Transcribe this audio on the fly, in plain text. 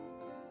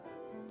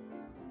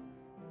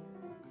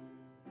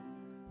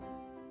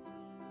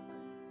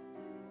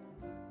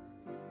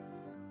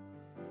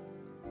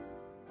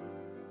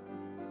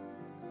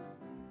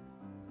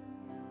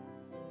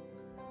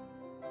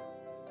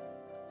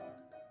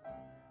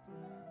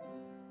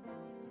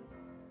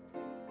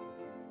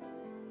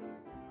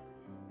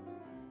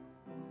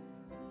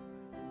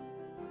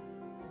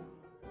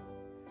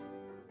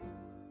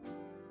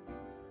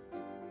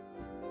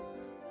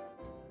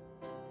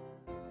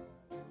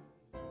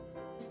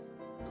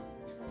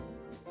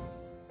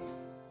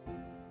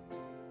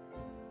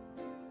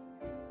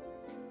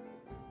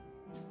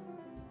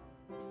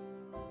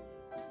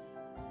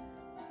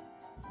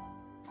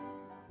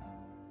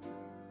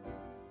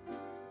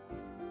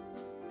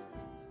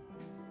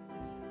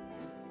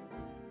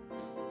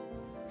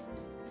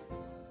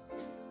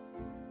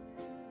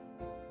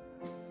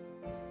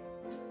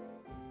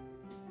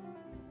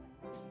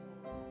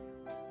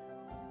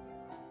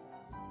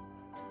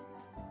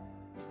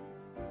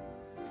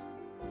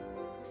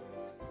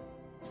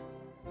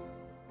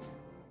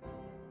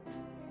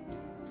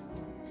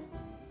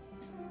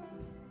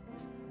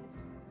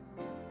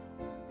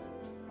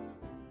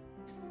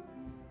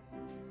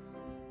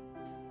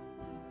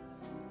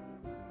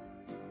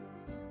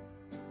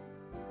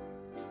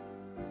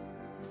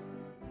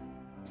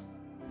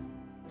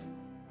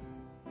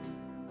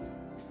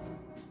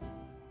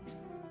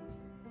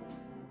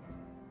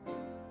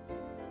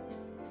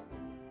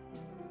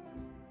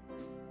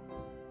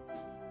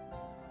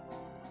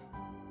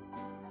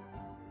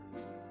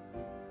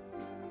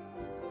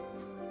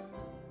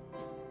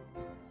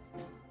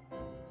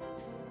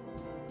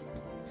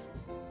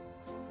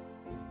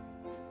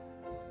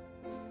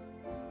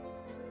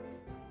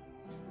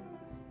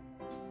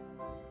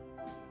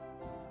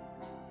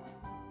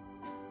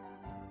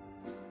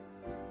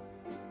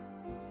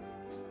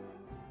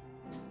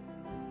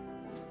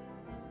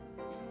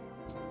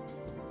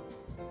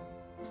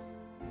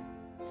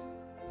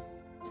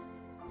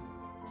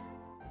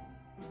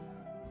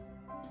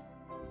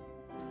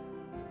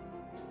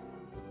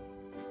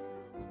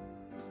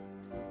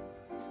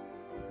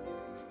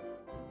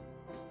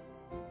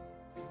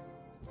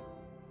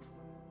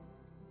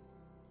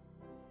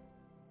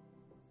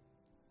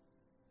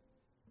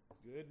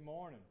Good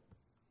morning.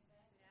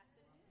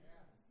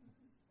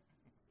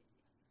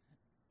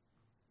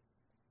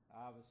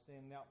 I was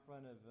standing out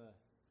front of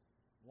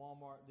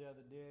Walmart the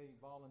other day,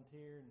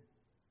 volunteering,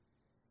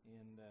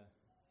 and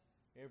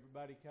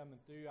everybody coming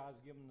through, I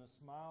was giving them a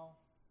smile,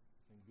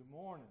 saying, "Good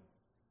morning,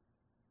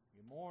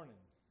 good morning."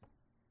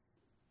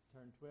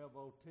 Turned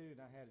 12:02,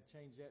 and I had to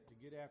change that to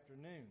 "Good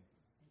afternoon."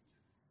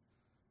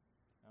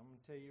 I'm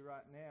going to tell you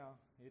right now,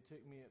 it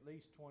took me at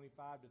least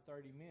 25 to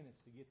 30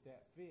 minutes to get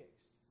that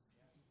fixed.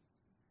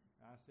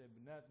 I said,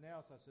 but nothing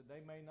else. I said,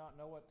 they may not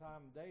know what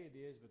time of day it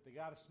is, but they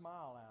got a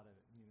smile out of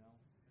it, you know.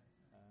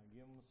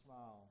 Give them a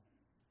smile.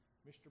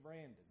 Mr.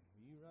 Brandon,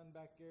 will you run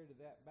back there to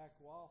that back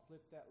wall,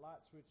 flip that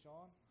light switch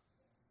on?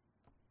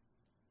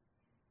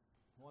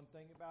 One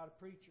thing about a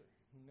preacher,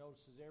 he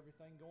notices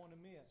everything going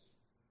amiss.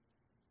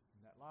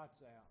 And that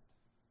light's out.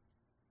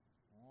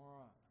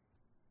 All right.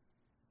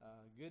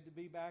 Good to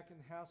be back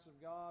in the house of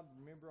God.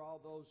 Remember all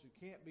those who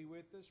can't be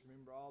with us.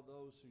 Remember all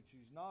those who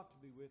choose not to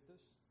be with us.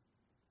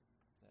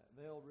 That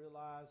they'll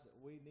realize that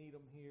we need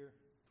them here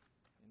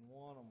and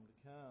want them to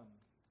come.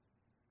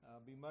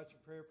 Be much in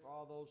prayer for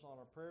all those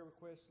on our prayer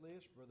request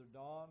list. Brother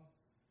Don,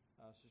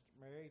 Sister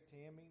Mary,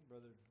 Tammy,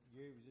 Brother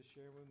Gary was just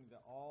sharing with me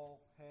that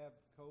all have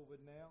COVID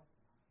now.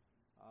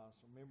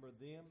 So remember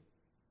them.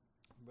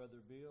 Brother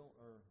Bill,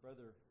 or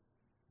Brother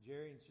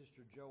Jerry and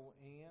Sister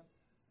Joanne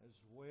as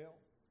well.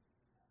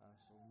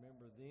 So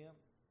remember them.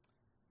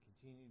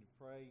 Continue to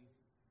pray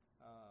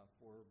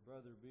for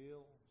Brother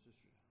Bill,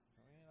 Sister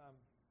Joanne.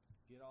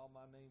 Get all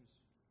my names.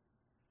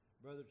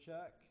 Brother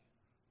Chuck,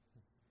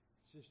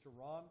 Sister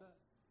Rhonda.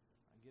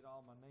 I get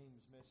all my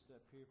names messed up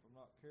here if I'm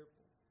not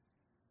careful.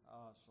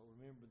 So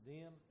remember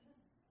them.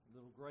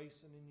 Little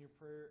Grayson in your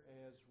prayer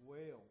as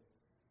well.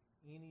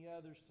 Any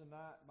others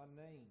tonight by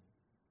name?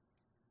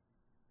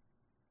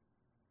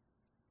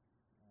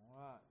 All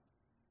right.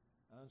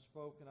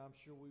 Unspoken, I'm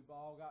sure we've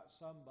all got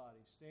somebody.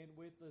 Stand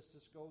with us.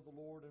 Let's go to the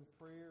Lord in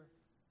prayer.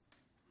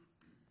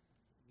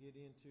 Get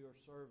into our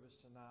service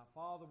tonight.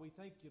 Father, we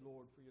thank you,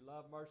 Lord, for your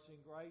love, mercy, and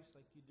grace.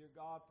 Thank you, dear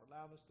God, for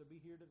allowing us to be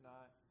here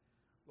tonight.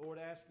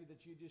 Lord, I ask you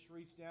that you just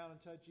reach down and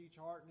touch each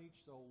heart and each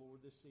soul,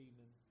 Lord, this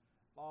evening.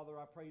 Father,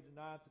 I pray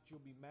tonight that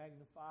you'll be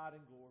magnified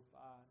and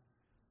glorified.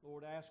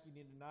 Lord, asking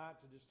you tonight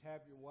to just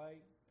have your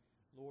way.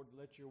 Lord,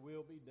 let your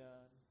will be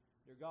done.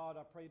 Dear God,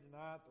 I pray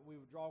tonight that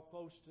we would draw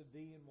close to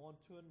thee and one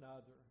to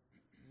another.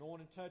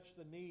 Knowing and touch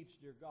the needs,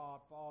 dear God,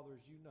 Father,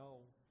 as you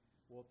know.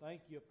 Well,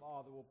 thank you,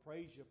 Father. We'll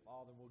praise you,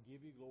 Father, and we'll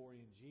give you glory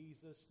in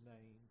Jesus'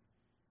 name.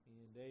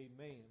 And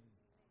amen.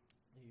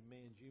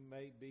 Amen. You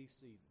may be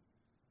seated.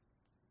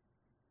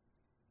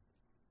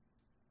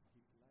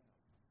 Keep it loud.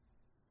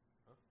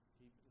 Huh?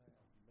 Keep it loud.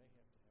 You may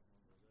have to have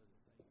one of those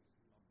other things.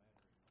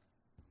 My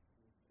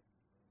battery.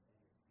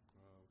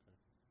 Oh, okay.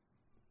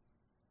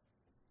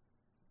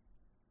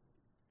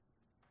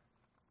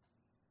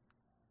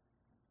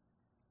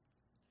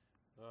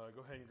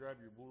 Go ahead and grab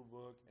your blue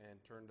book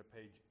and turn to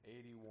page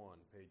 81.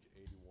 Page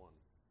 81.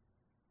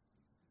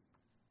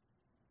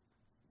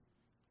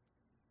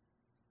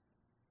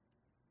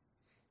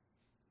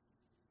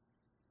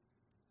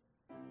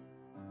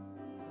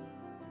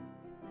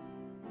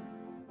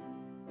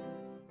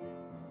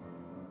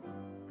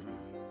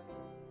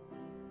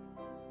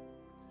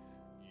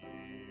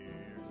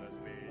 Years I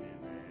spent in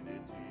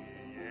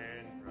vanity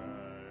and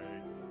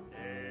pride,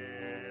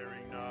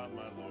 caring not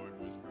my Lord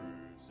was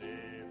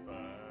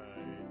crucified,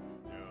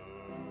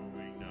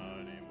 knowing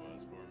not it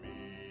was for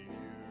me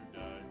who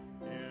died.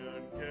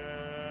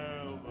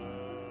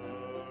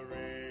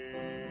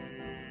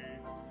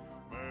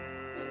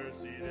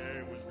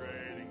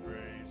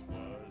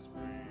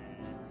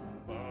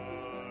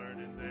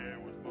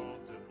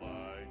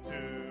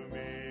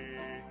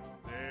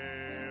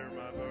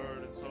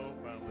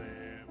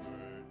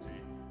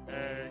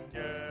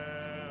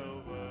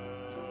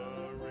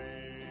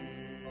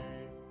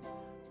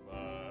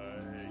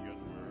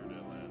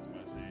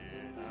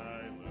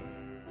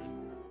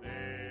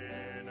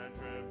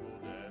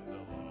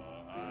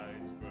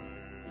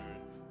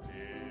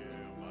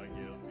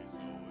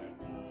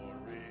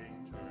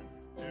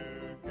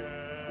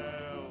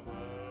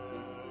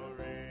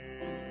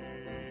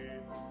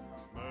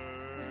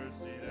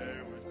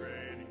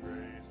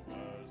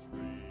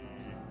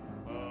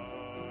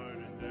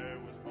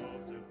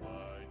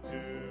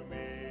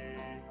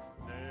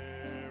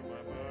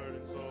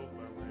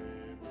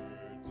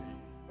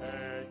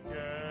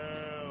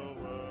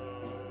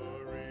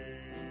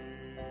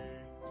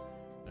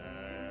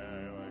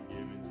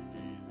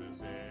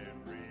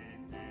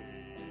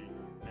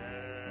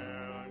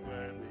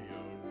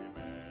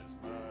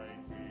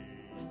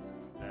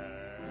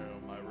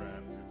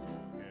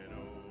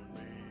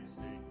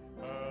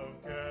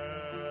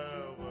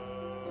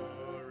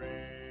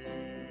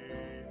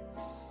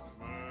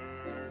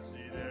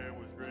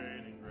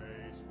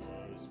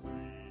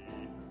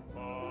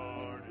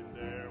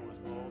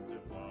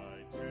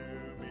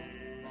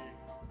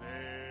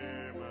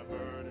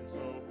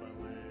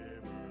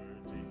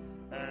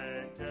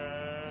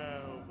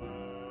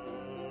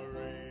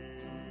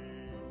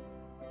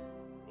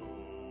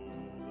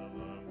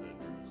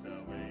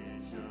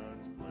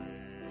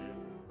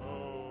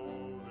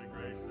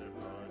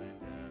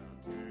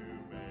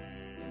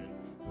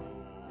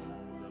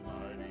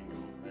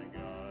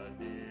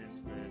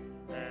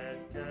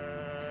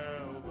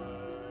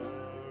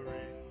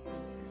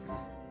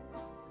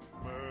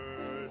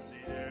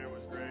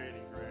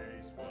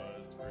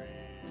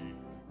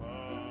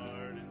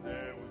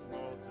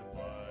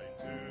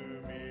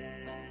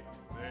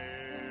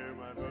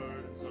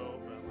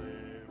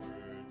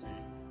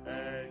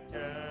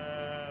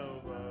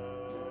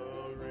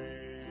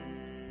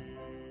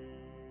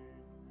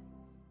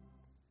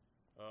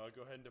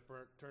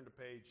 ahead and turn to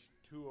page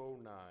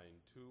 209.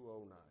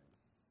 209.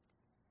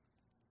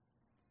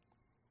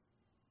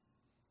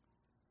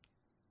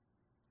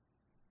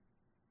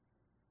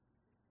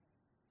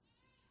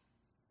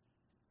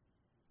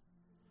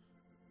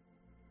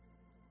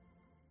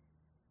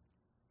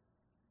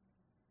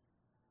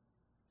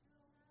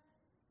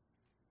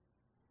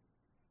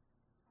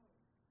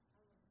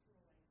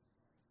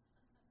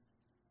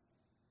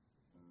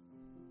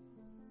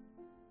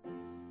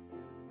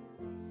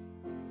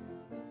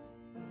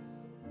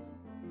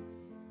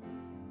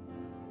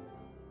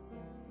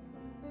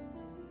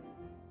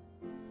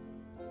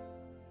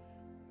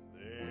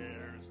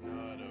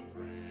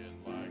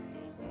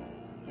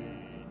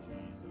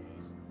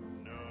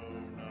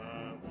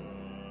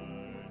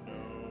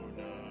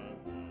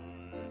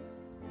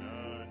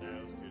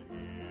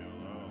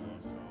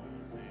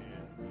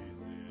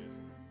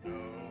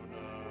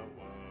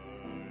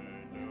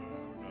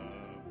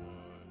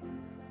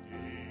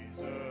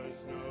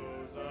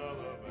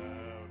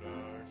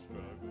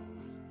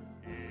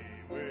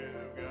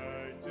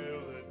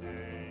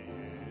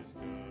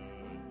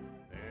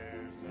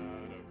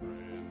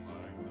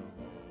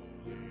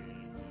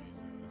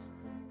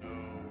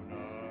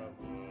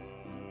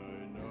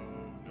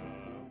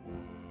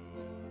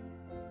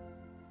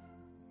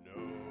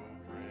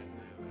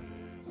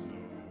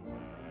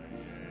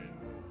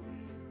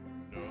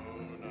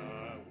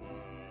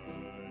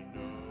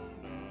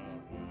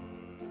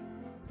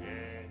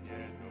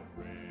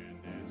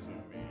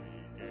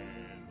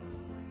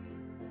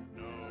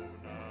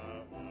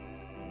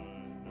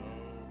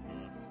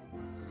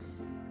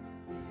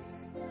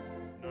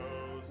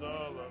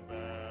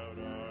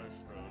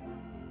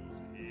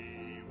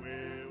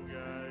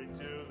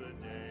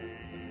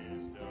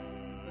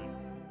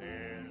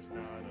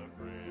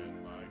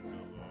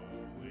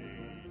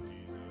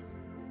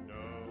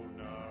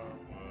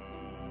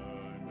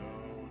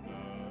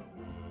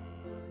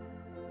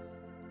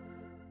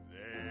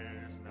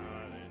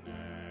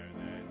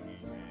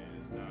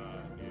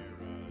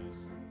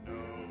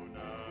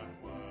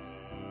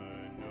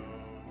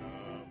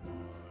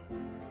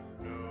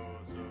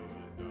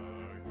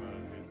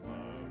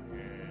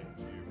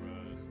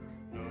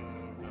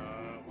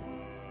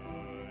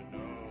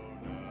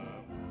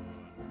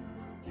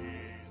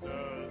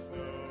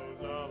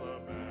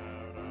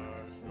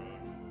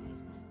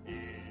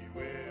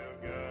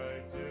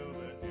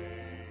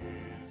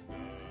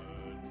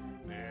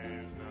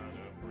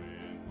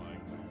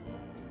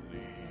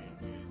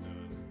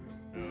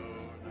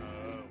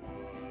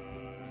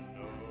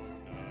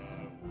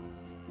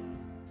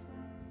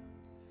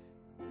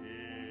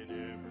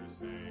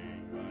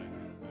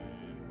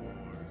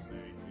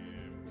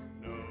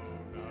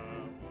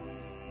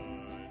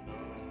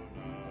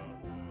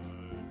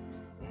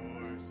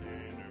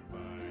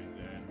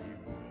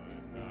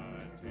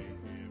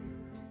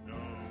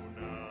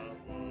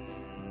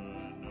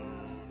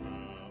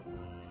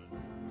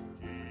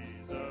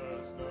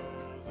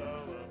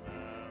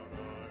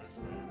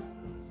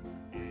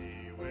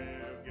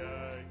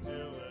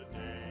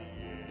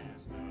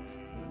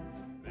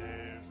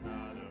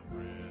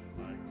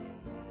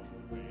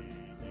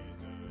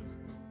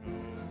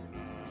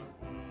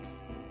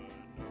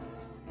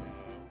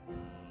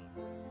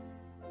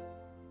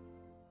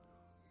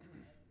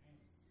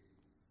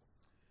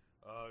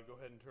 Go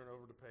ahead and turn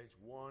over to page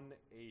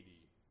 180.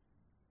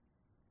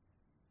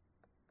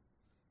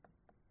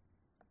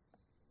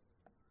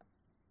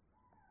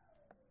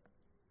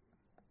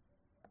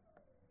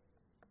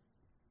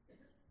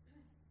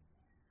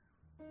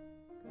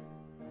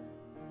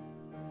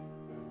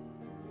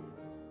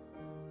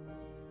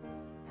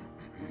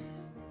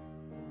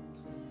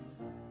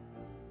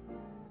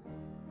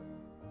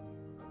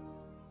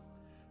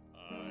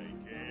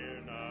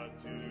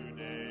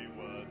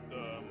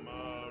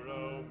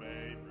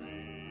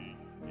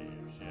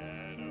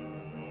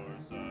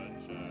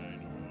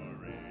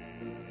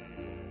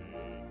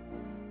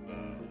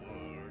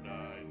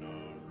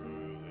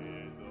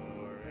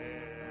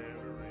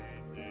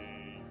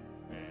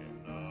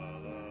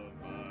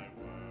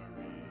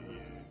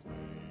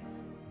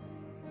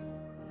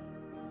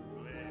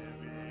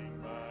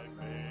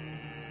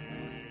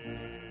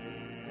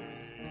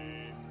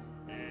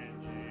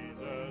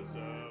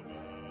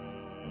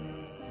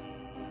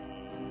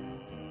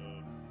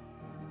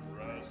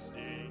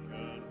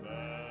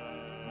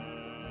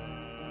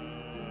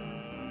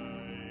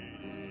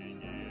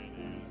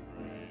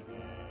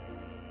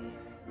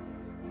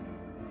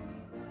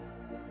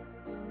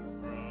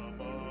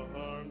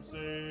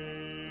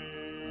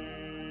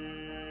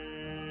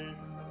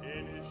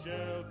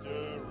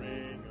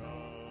 Sheltering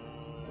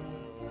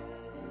home,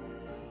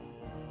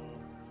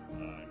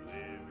 I'm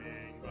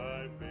living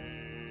by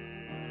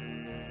faith,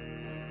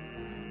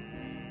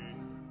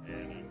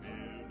 and I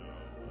feel no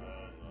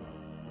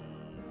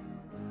alone.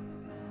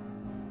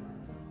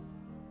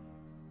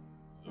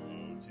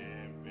 Though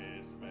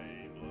tempest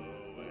may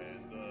blow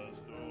and the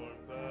storm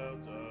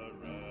clouds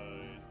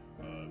arise,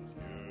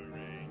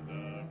 obscuring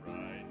the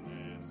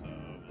brightness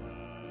of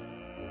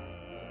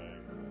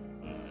light,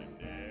 I'm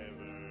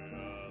never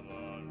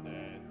alone.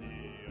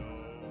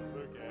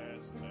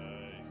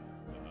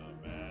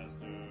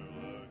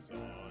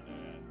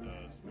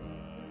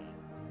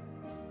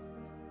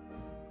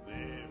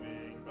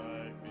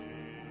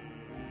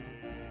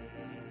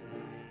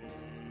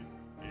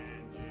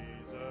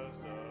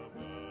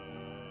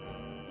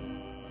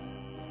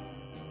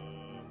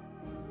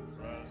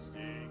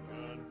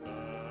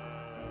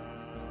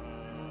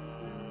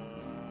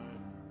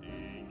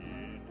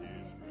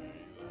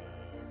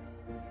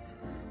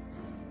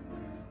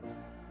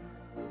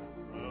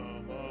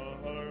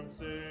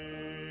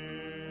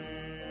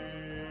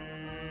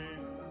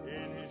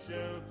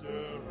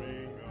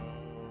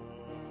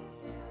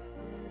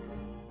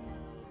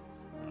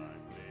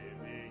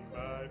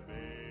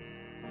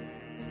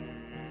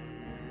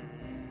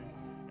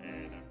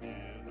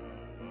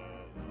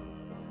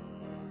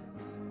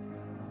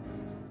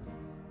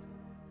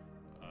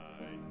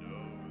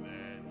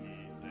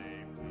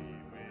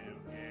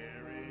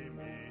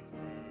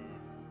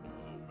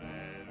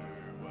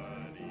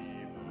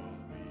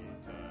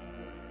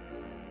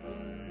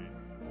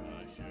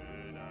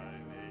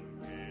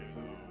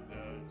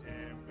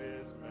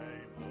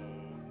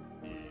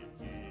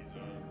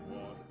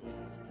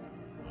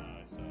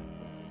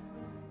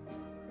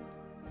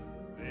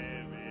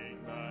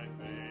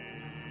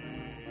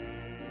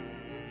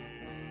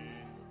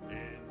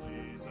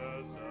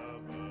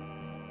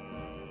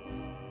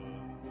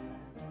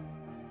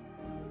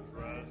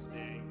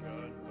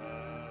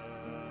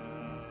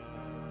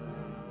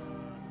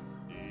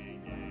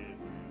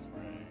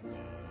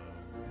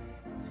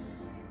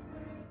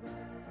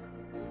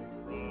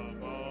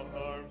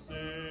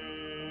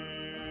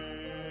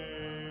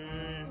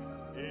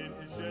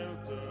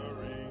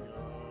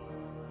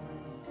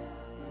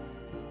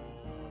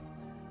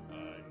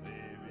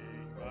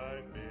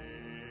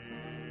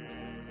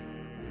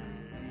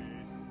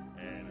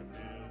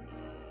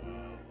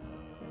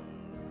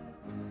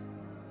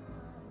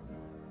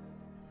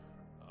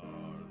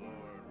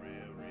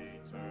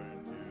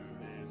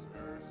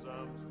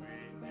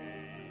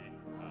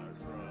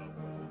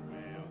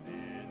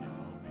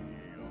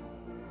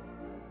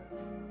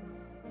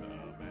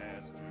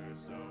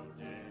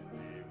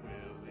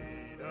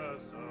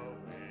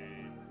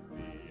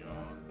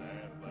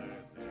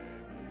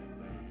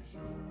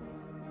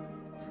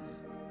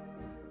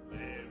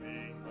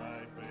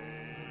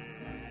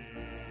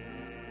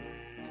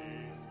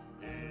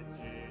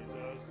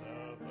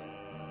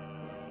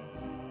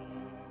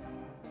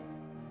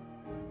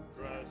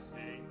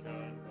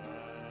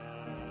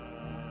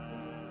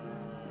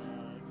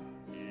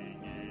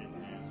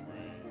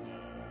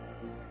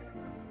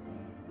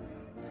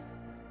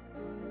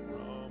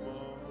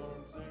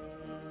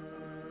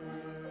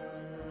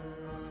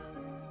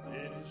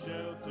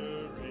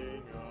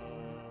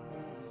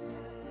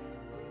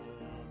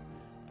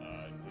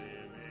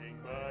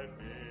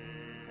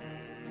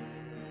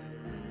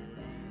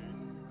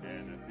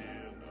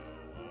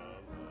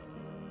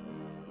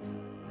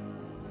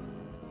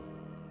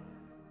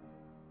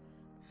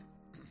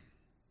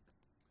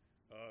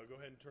 Go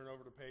ahead and turn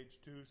over to page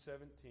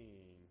 217.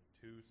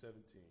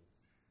 217.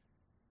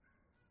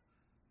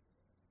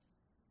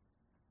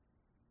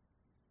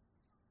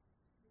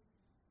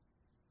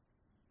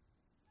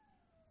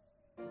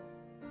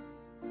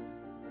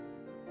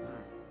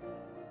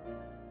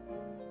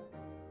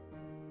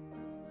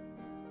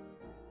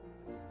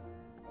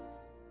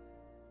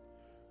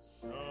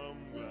 Some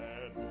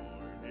glad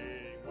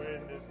morning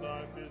when this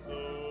life is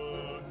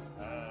o'er,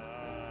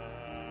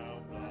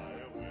 I'll fly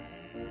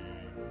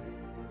away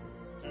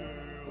to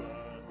a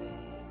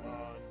home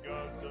on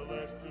God's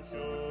celestial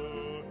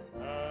shore.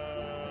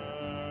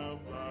 I'll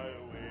fly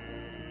away.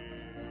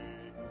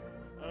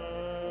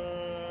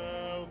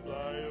 I'll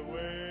fly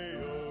away,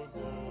 oh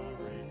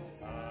glory.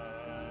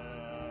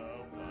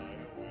 I'll fly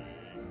away.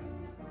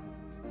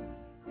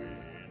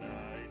 When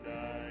I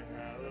die,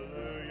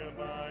 hallelujah,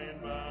 by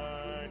and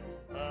by,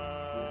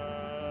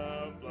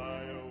 I'll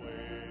fly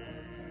away.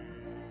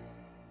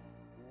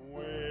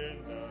 When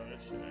the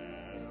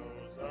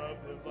shadows of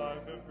this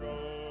life have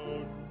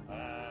grown,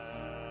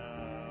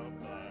 I'll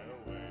fly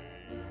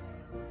away.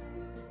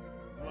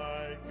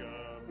 Like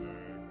a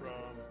bird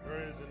from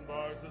prison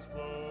bars has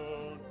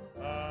flown,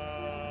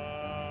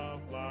 I'll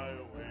fly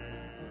away.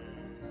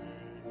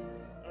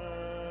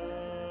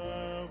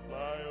 I'll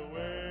fly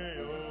away,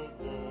 oh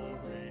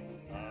glory,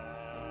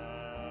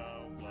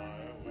 I'll fly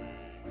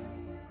away.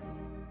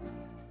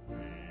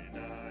 When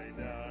I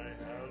die,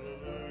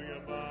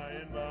 hallelujah, by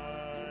and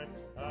by,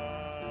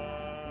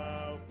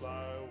 I'll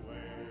fly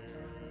away.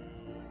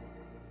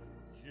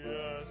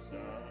 Just a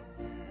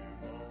few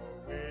more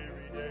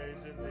weary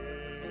days and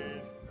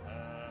then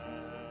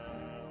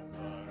I'll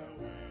fly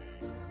away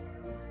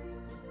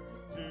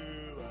to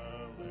a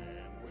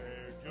land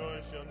where joy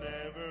shall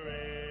never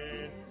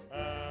end.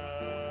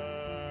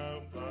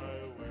 I'll fly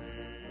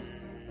away.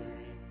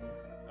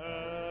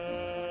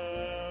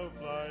 I'll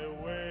fly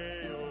away,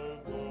 oh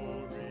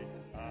glory.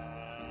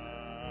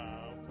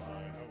 I'll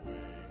fly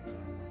away.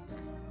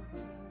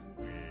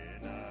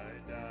 When I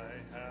die,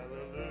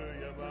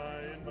 hallelujah, by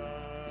and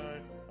by,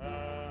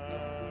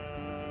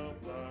 I'll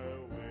fly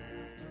away.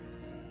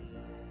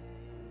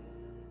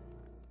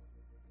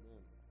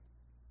 Amen.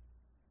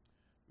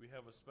 We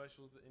have a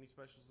special, any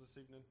specials this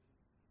evening?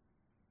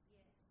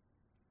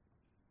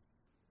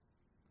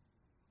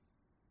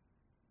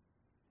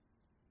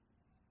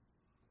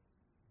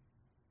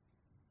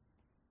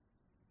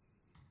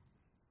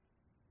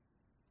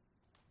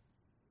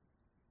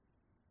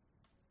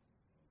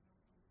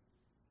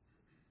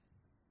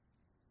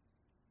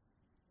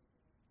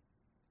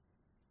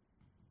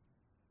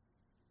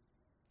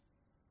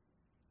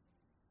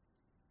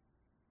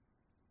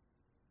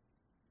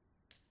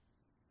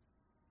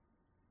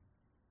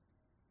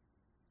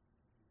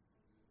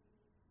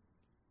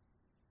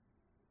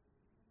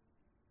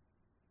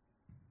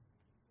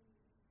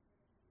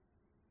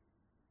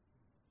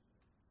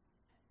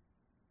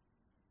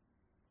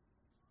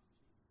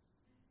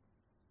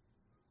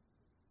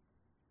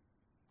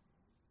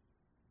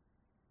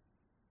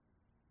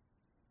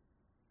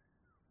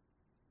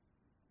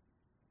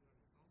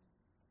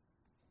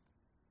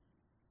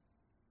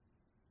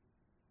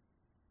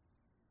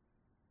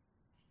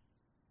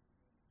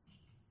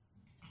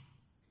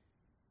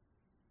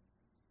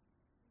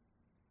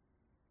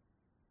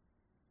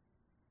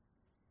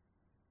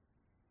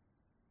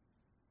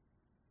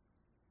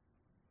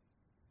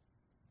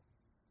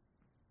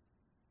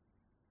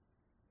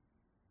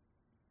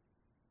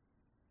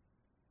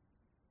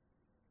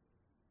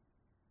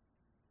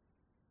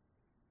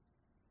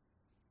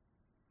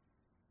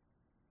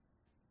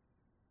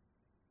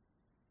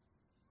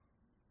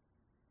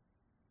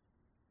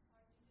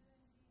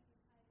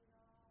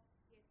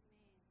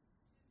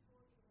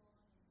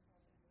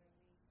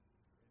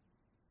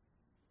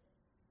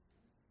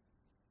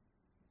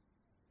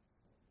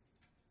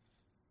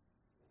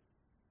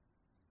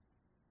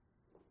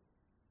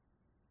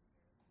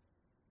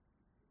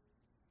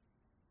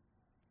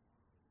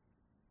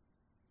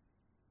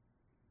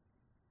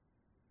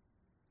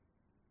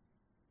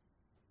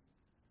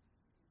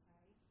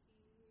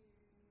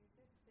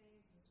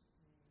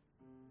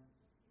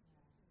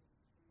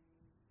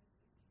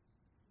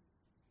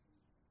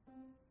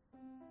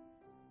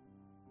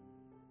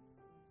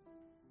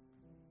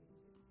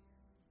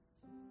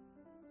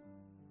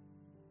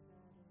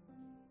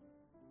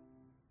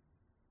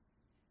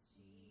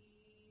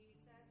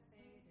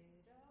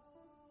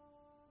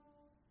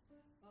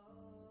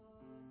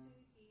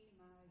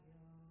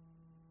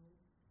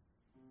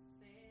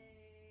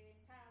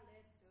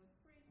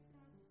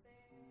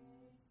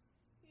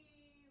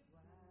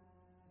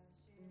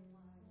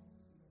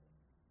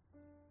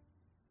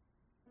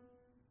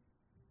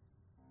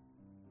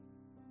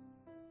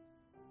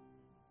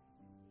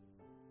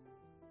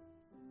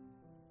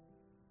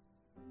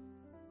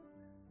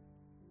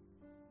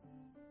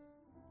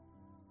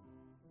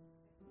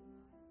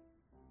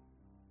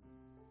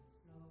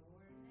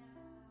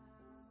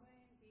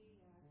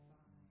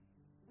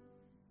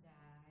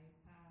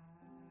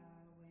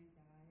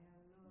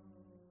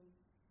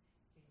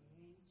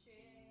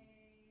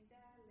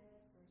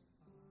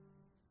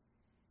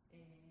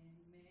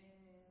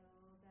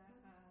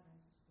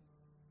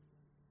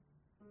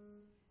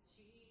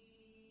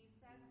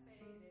 Jesus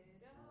paid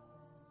it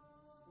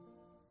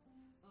all.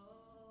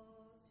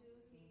 Oh, to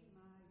him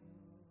I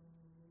owe.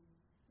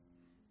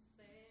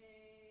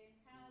 Saint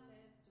had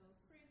left a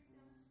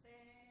Christian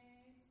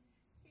stain.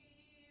 He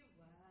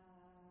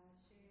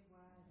washed it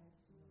white as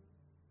snow.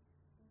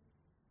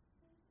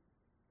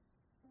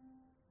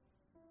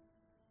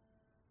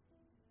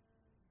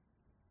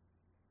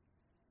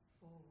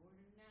 For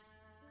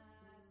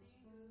nothing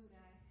good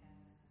I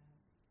have,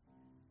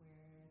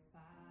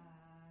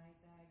 whereby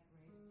thy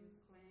grace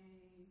to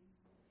claim,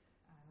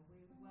 I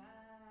will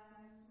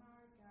wash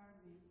my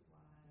garments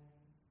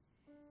white,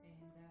 and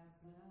the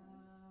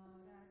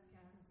blood at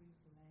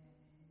Calvary's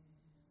lamb.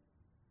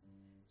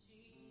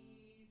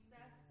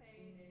 Jesus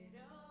paid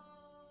it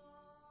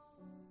all.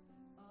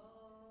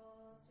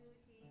 All to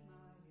him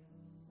I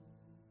owe.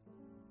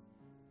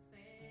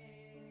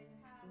 Sin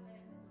had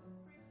left a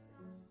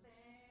Christian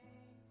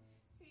stain.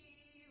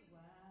 He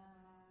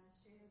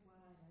washed it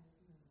white as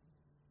snow.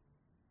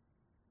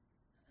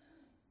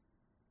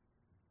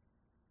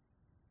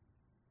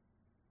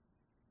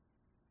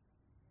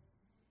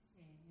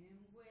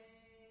 And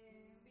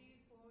when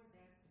before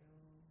that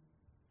throne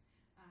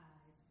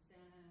I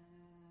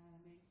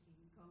stand, make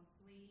him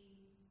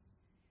complete.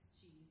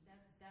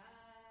 Jesus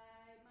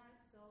died my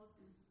soul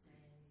to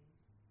save.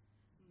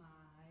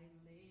 My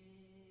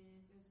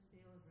lips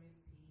still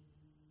repeat.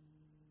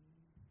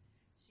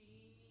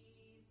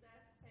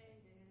 Jesus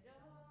paid it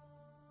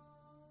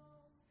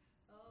all.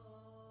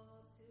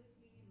 Oh, to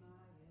him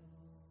I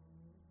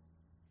owe.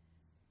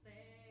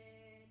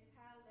 Saint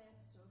had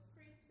left a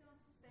Christian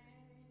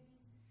stain.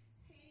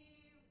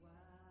 He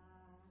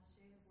washed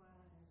it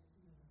white as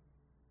snow.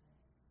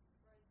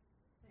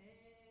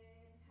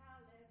 Saint had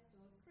left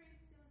a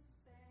Christian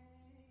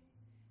stain.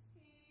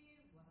 He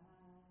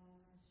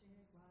washed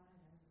it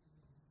white as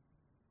snow.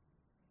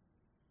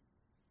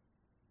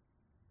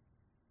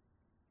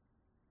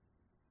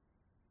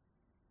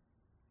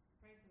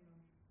 Praise the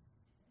Lord.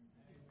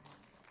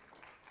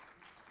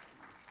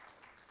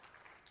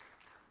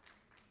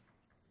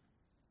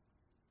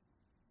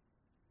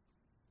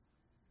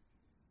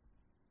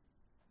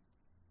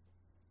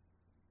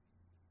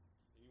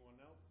 Anyone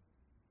else?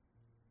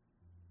 I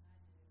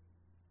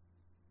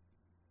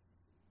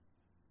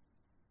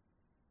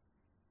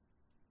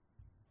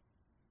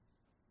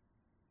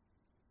do.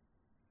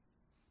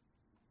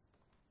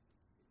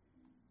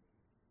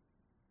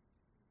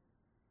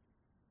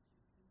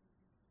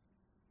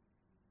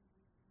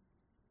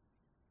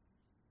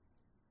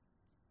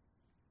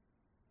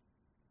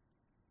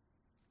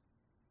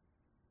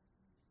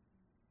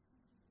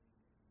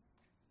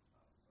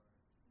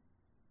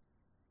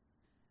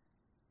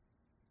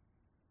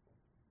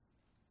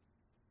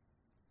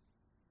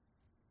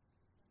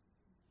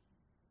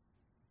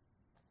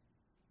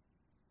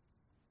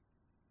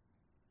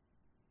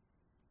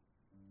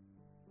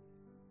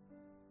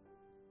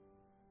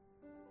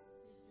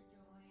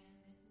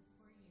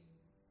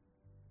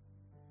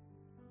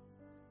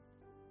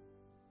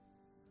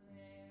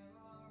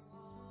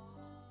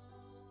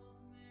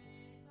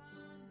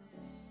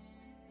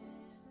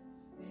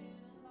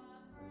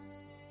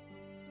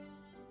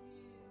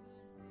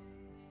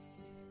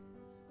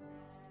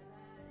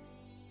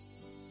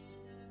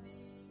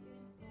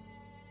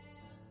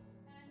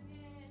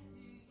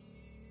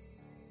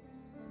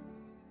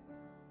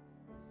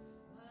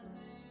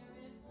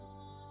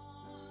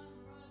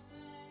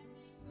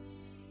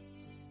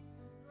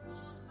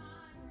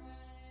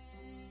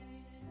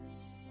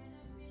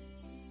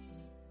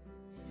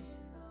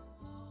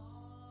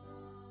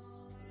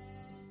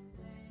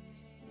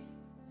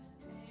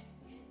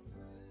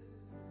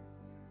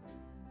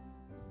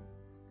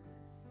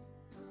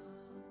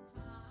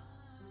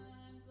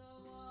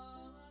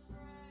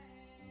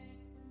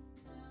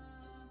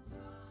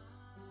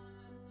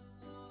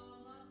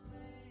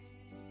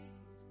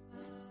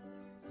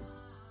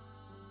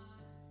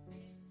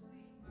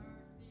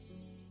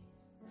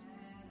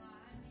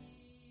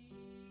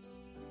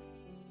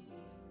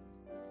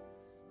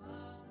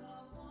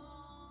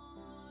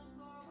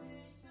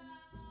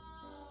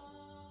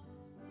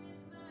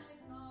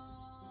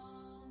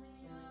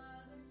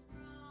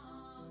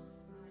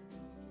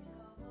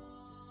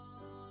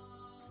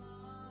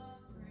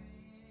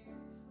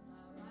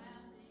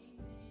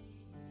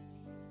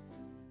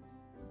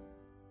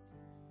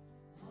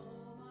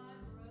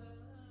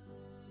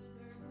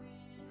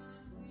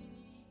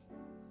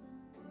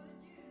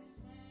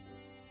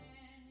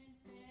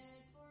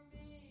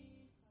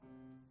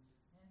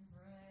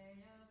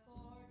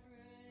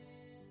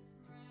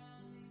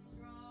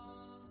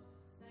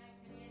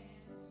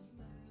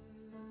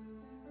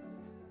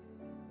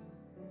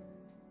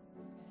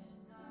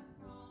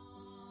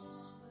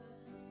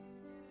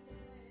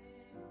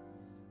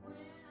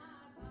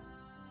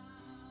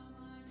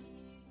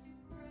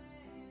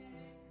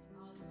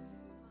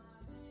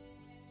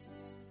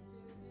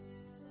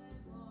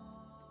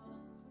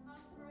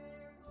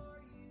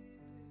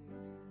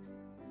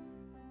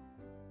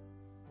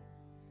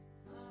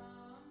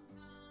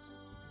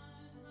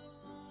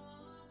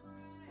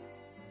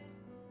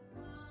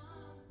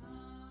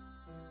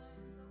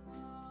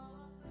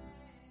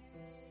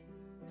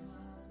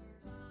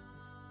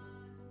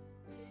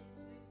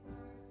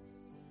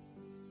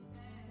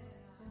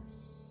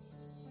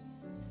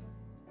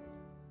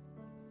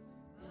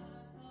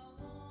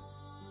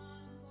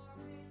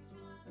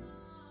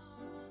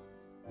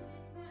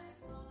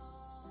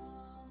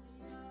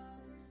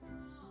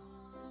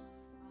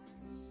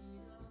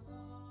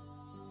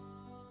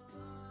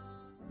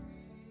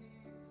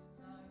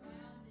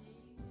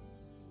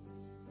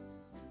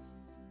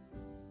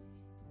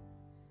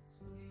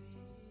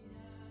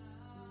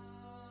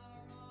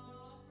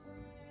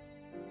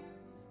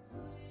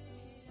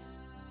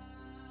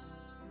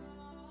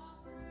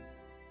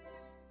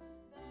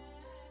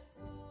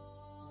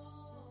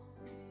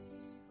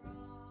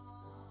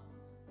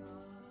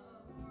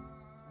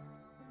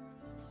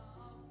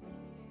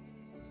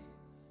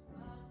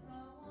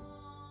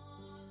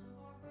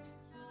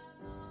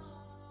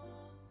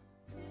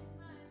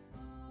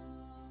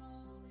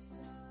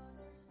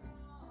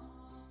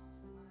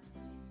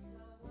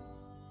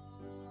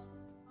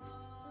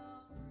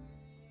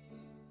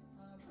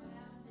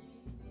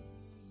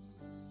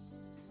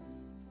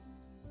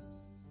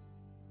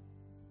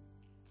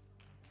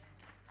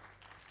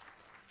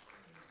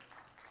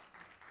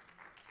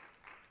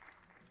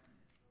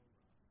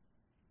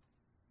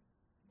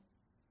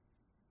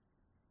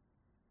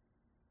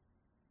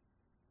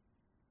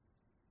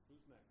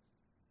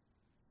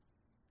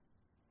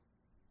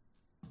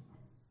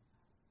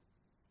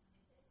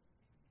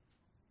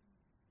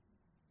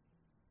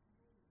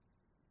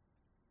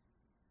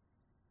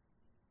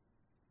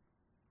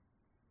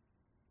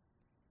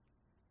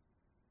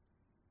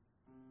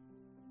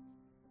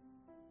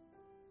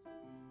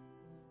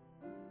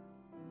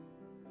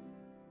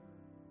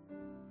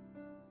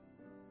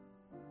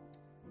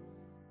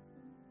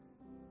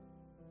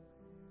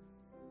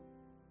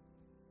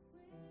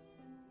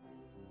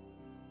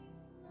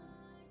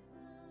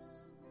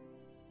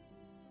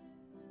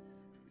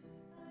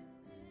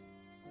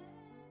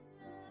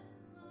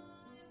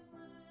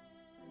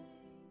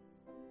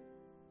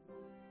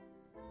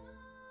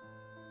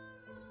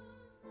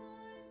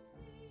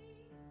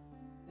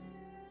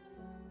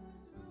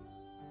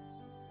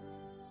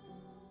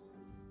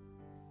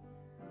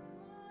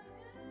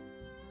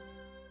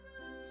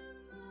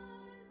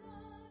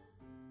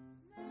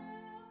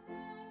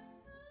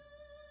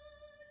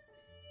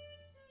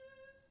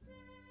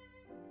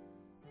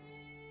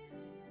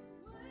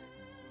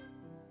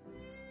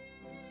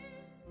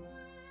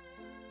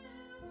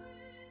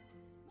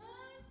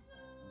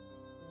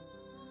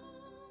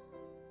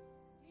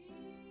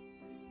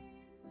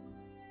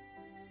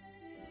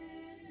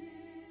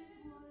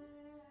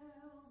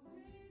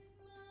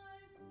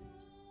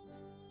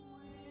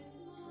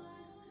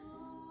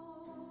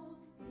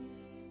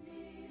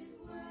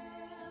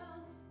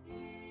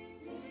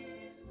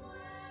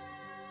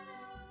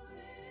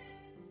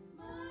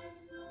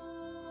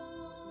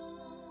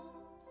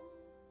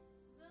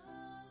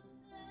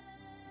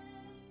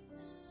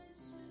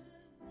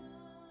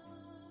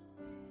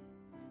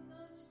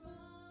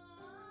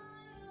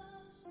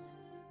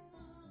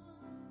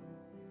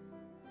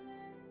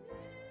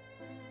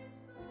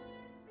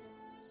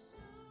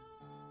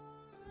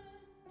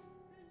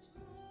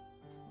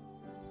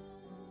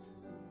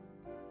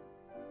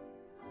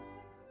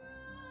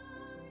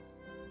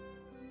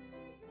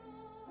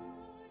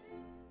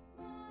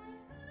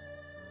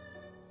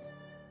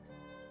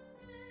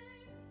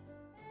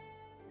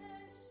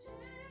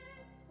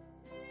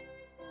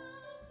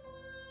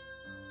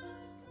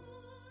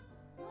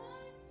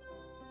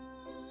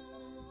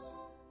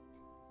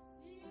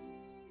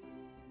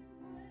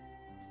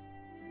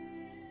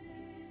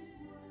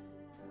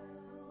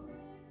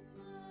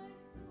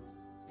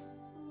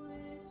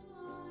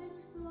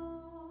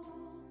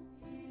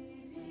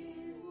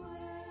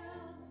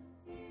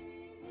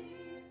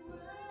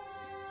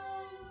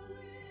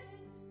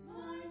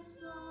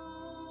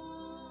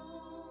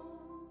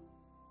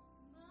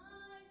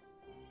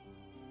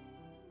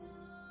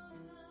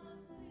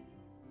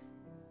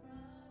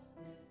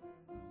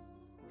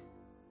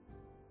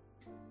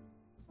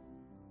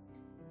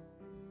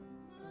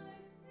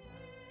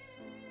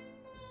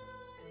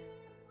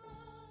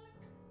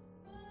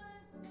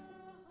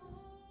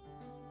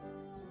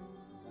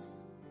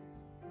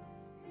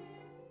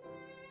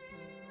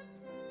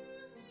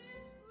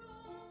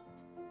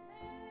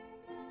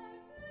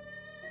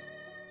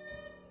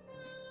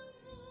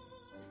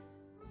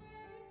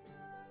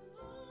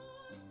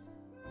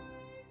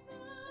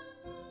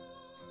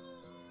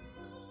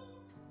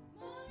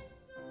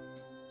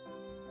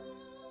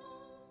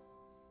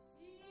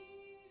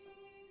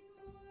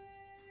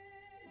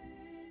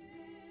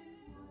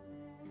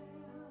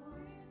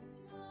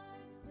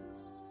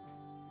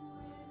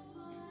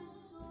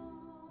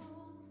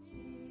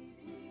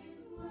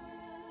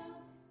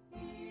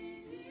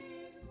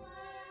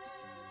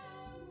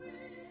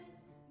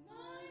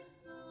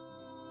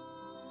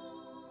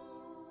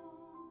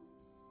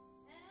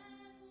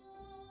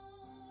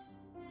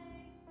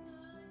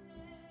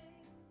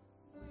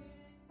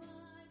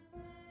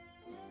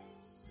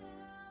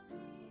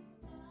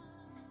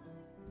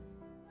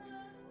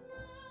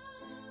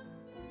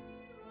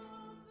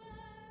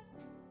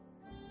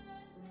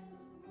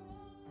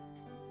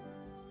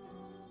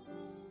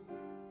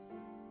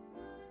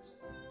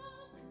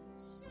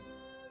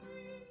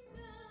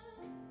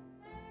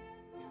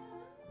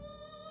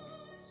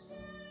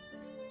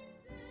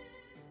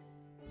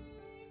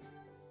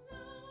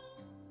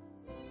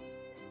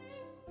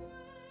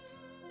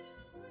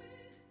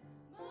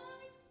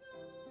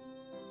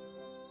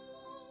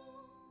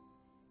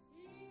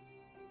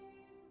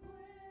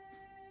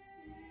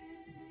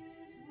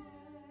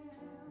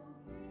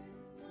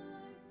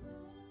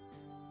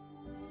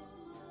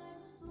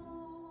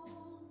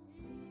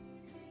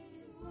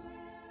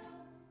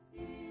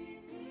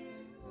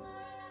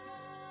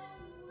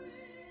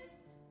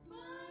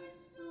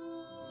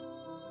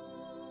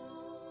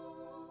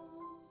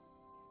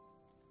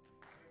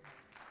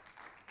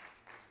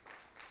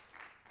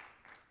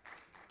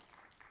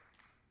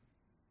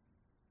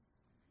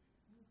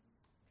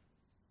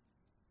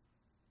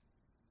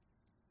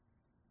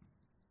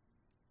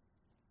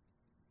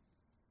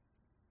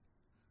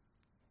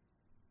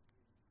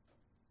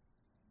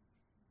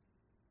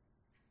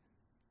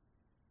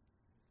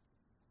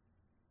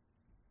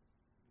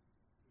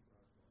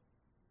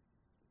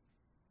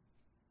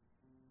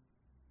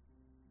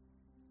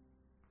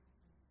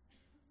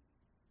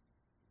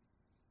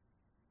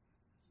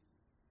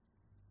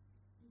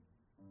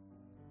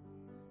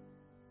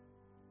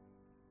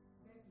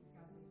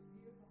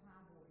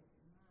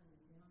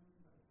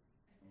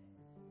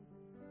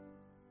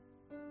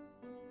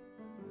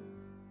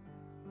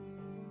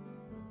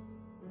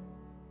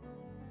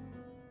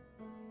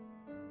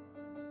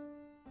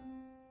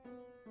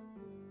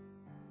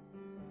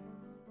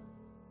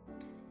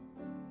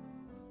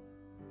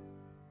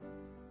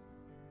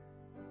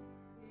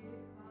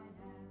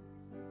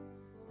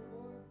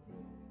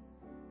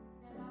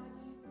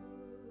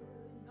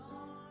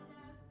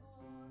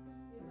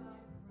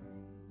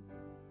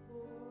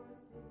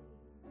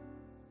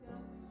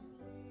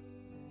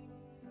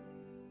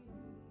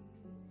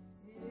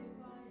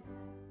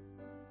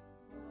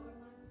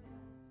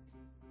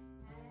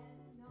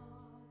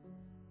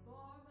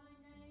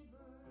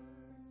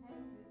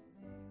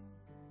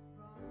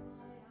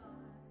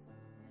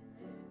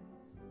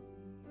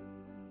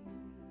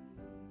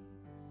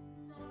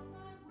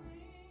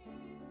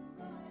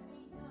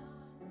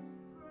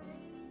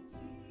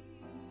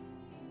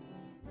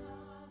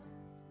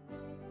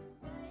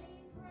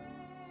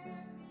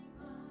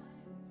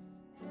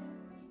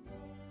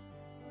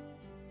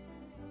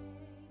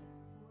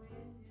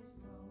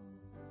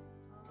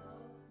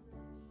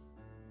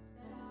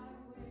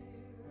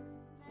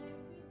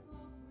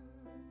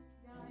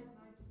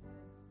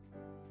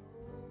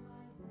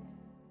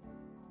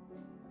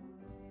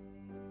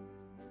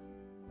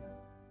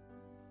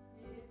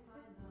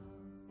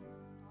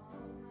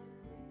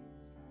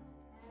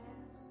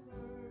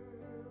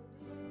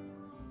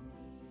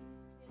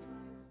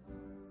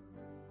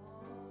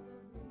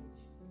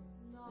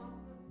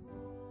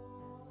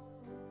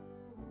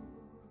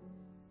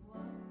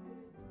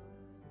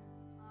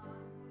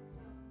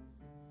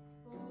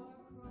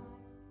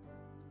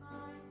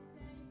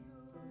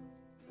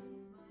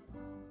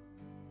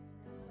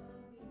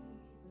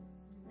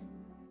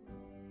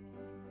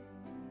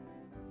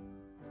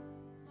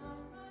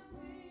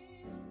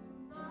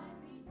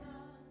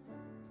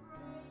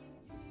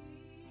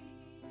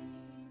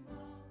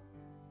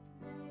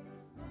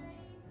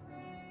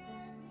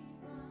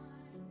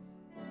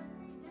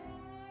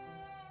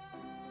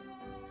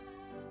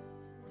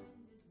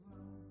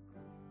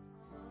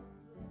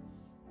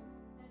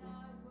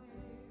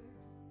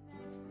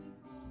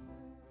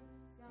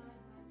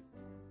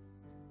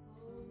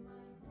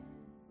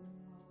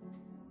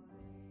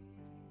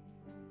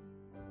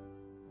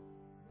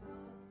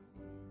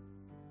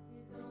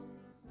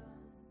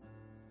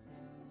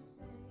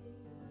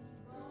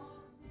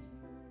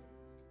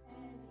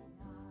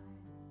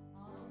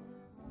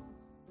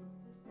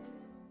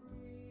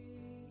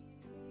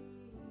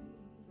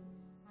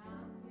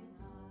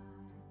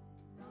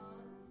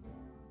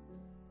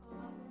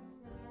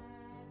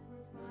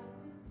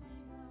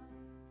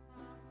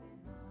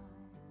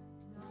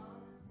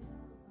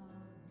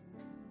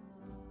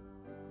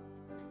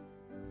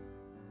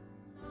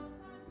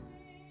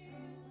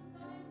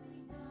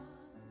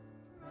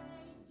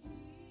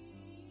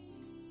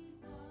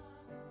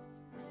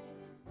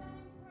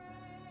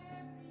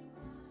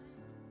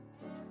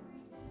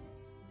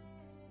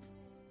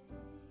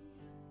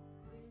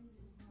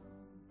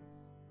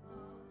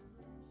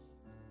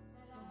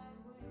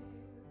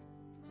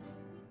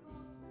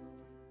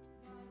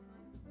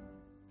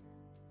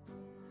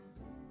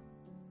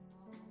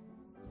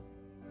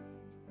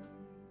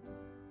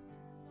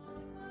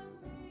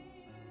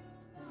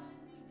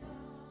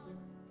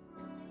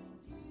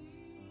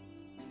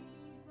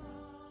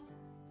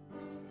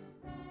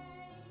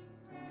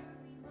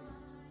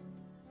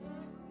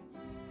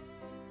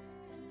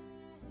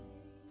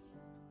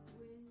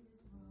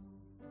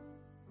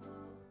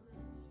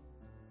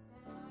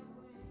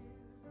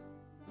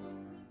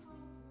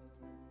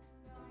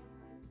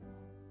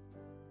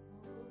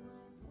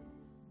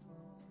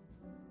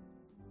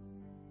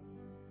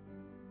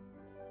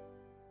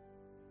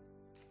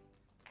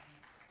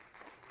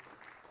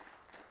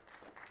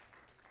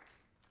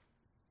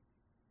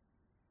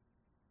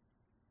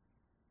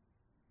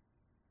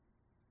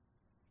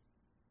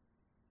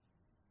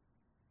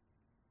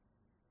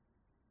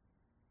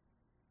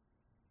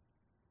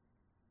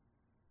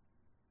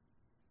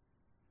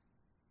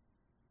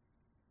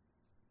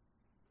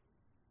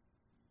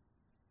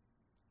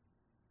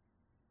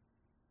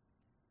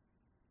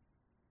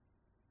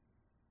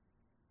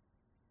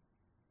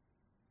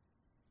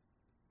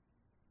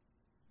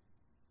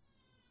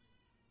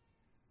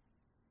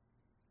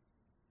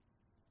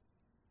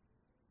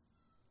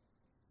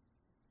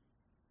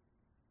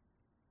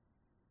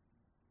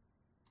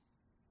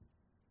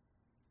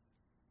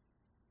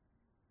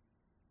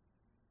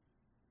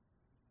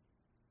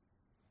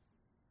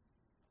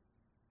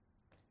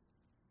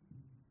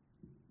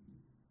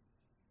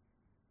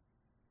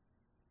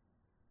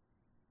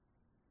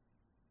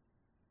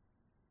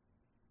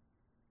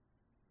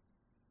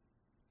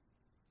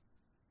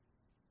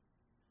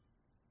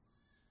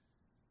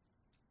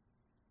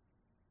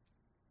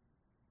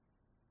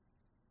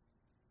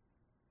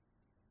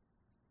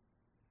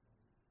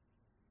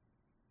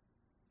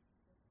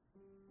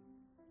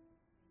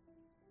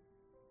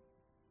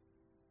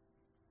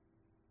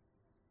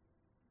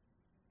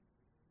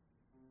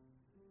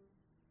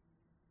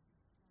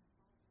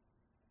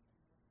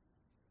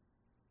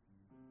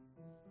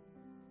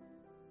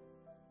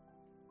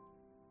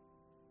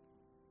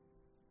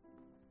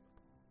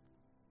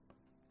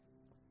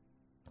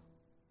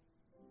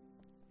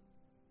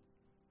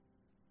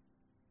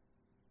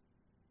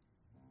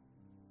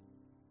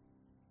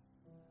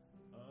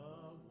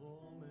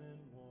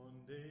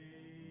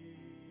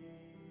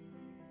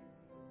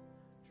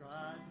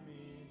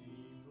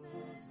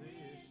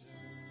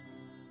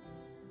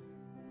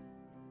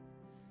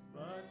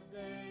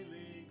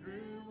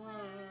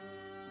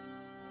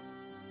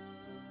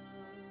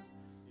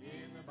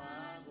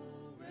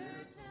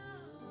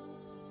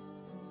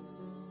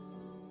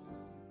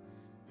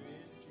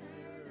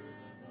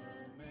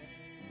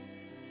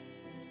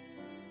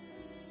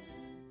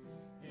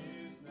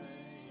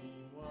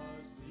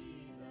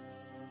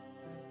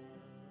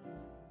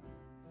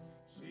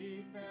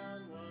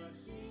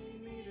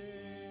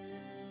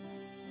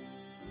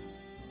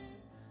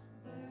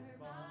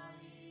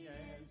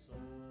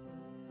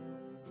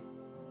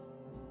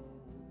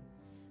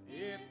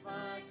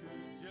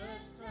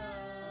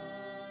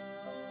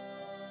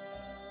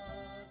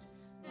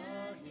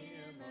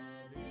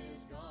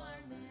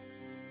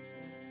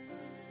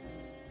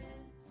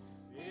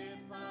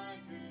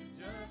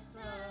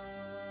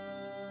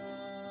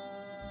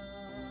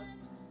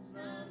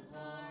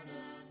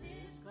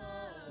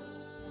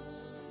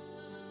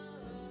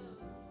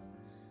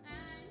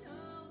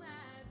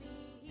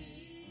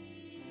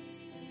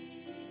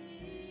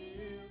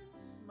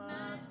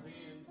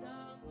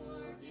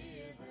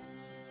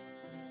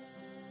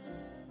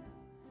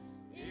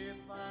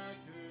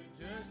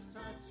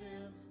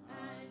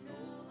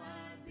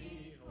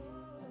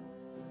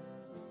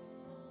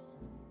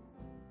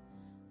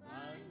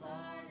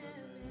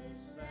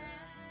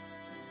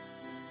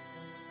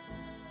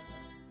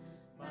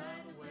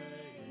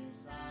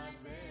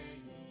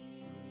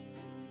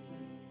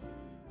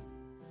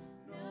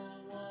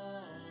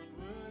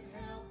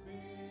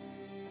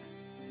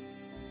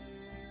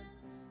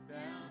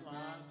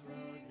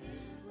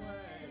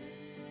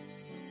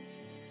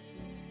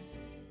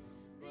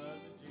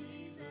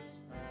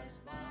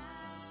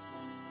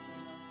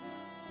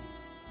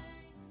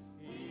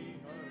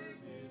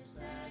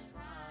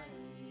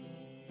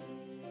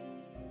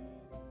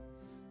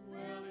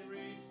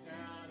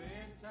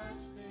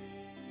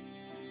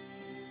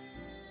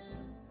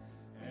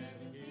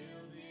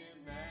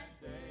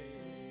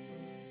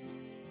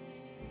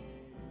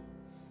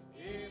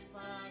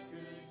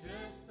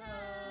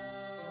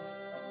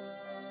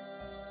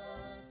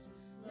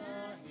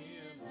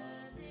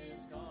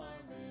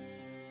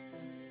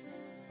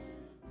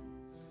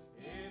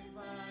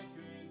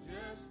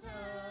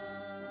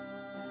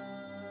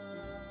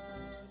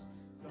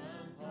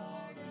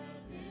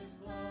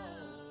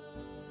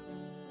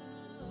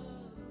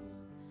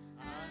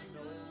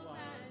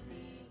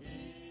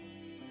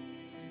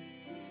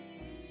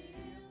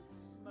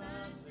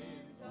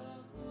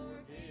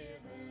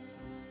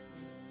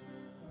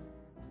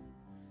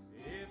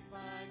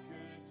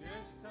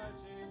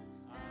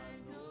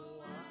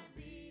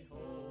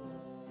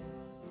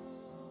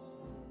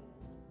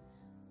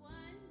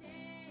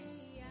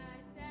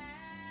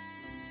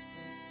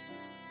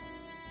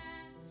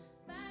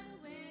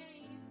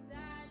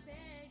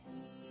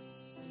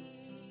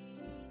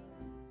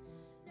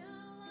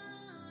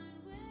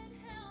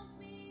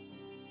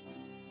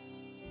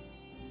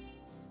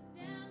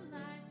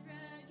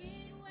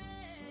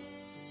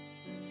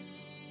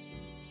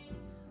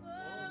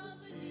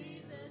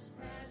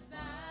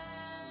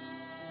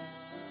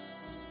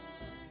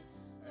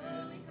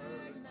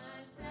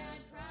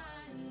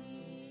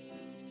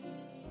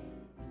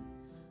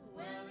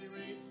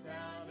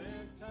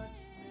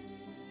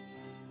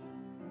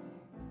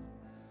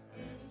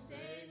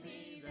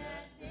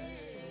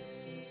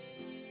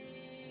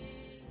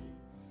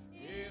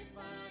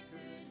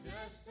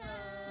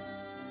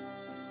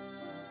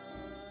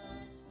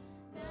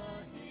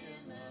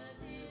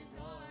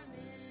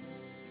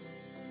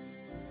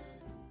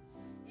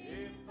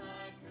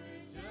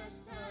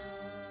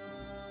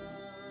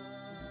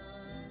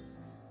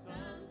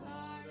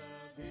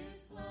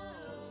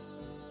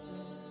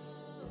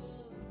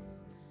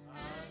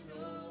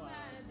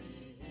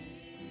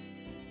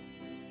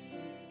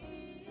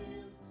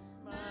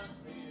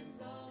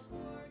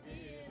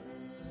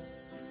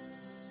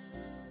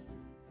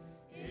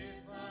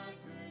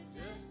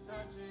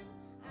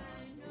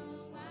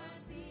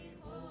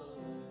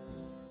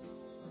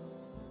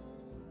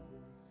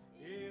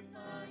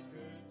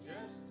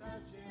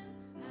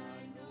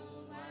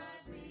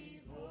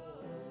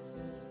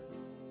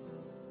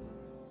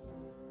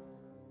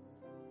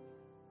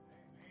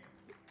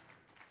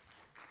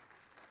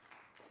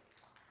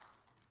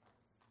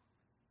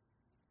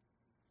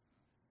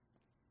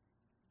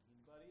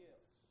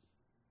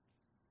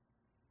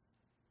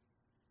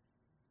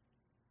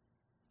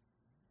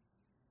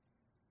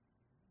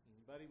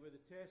 Anybody with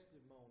a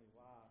testimony?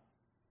 Why?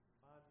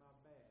 Find my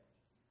badge.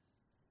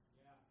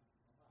 Yeah,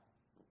 all right.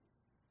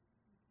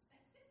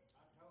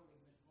 I told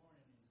him this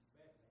morning in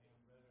Bethlehem,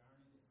 Brother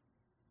Ernie,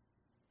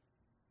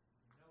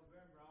 that in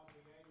November I'll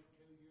be 82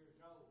 years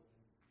old.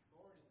 And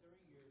 43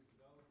 years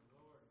ago, the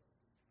Lord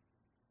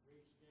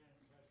reached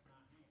down and touched my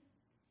hand,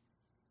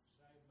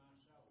 saved my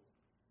soul.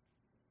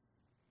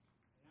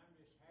 And I'm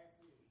just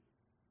happy as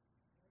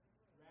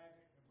a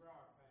rabbit in a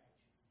briar patch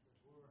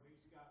with where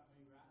He's got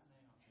me right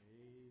now.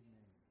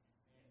 Amen.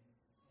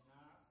 And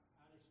I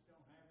just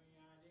don't have any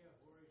idea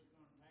where He's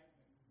going to take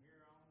me from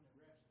here on the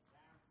rest of the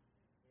time,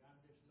 but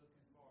I'm just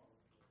looking forward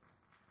to it.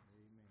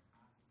 Amen.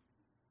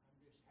 I'm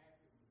just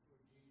happy with where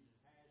Jesus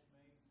has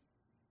me,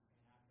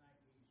 and I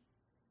think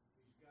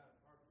He's got a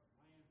perfect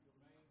plan for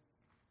me,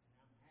 and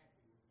I'm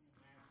happy with Him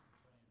having a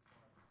plan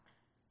for me.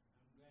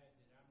 I'm glad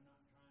that I'm not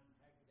trying to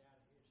take it out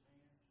of His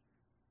hands,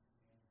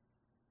 and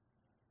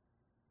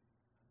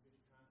I'm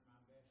just trying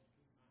my best to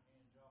keep my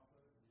hands off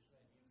of it and just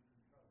let Him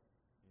control it.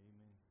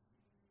 Amen.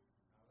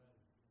 I'll let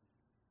Him.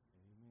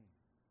 Amen.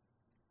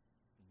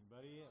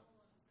 Anybody else? I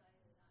want to say that I'm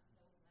so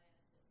glad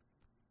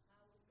that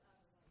I was by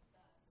the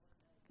wayside one day,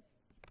 David,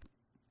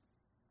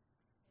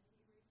 and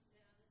He reached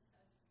down and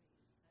touched me and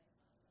saved my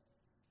soul.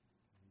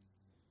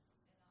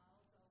 And I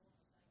also want to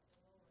thank the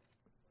Lord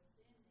for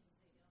sending them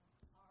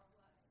our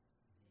way.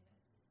 It has been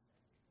such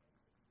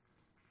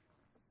a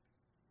blessing.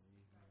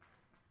 Amen.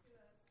 To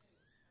us too.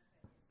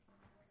 Okay, it's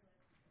been a great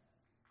blessing to us.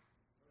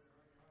 Brother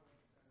Ernie, I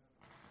want to stand up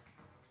and thank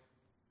the Lord.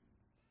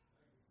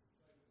 Thank you for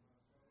saving my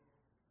soul.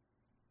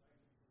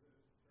 Thank you for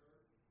this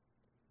church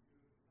and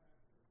you as a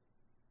pastor.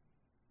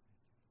 I don't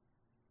know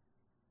what's ahead,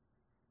 but I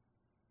know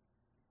that I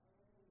got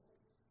trust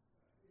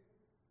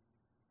for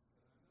Him, and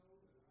I know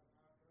He's in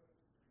control, and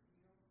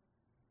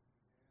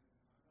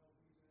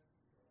I'm thankful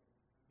for that.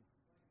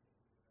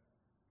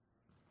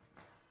 I'm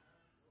thankful not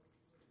to go to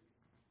sleep. He's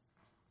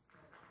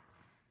got it in control.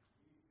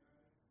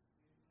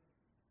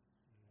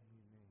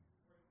 Amen.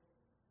 Grateful.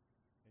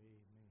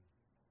 Amen.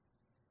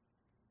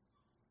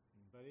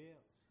 Anybody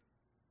else? I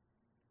have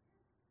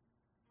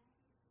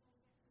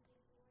to thank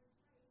God for this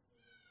Lord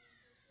first. He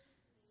has been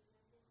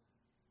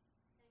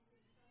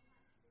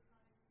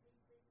so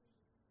good to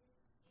me, and I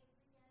just thank Him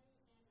so much because He's with me just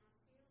every day, and I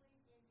feel Him,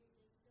 and it just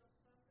feels so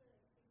good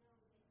to know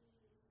that He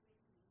is with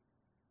me.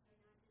 And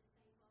I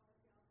just thank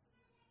all of y'all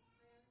for your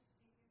prayers and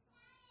your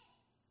thoughts.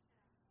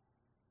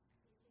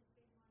 It's just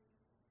been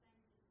wonderful. Thank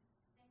you.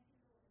 Thank you,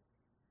 Lord.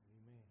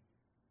 Amen.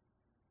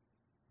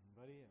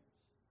 Anybody else? Yes,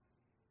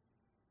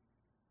 sir.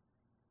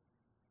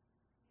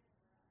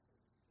 I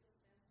just feel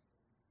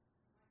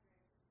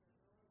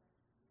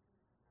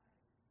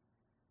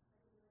thankful. My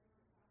gracious, the Lord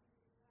was in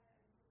my life.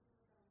 But He went on talking to God. I know He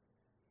was on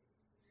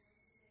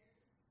with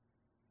that.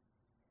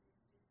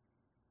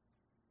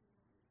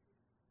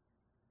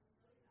 He's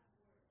been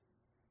working there. And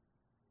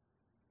it's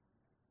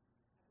just,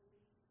 it's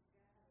really not worth this place. I believe God has a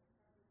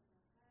purpose and a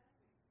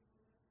plan. When He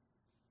moved us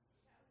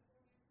from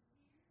California to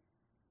here,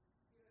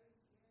 here is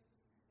here in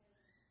heaven. We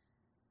have a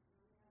purpose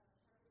and a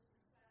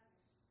plan.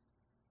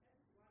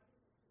 That's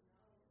wonderful to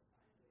know,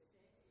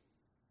 finally a day, to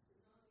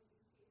know that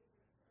you're here for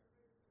a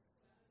purpose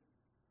and a plan.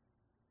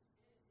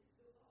 And it's just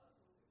so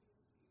awesome when you're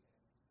here to know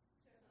that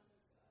God is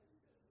going to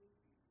move you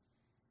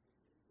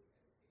and just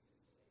put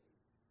everything in place.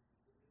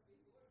 Because before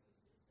you just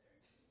started doing the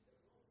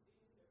wrong thing, the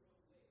wrong way,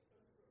 from the wrong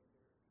person.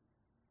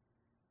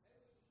 And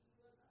when you allow Him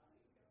to come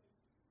into your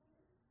heart,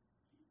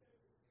 He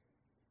starts to put everything in order.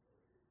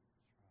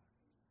 That's right.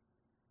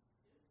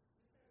 Just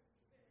starts to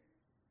be better.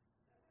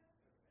 I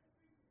was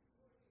preaching this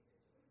morning, the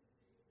choices that you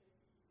make in your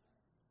life.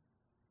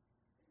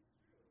 It's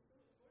true, it's so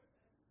important.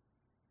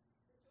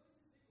 The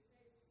choices that you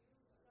make, when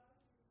you allow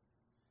Him to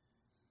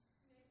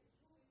make a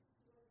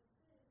choice to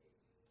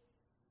understand that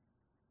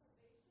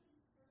you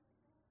need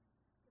salvation,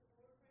 first of all. The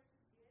more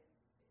precious gift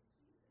is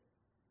Jesus.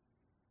 He's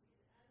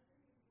the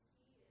answer,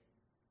 He's the key, and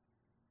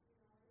it's just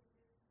amazing how one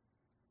decision can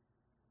turn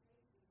around your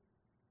entire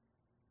life. That's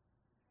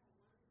right.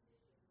 I'm just so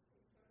thankful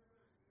and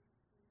grateful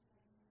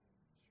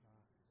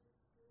for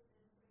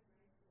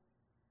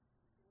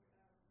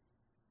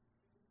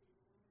every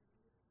single one of you.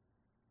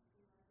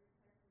 Every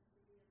person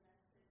could be a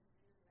lesson and a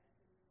blessing in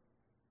my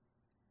life. And I'm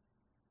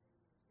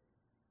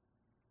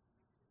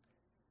so thankful and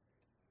grateful.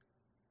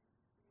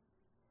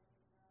 Thank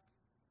you for all the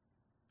love.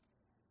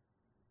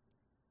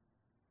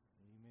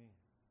 Amen.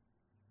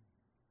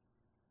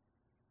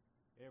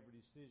 Every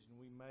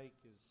decision we make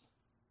is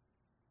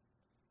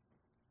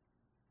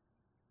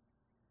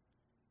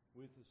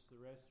with us the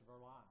rest of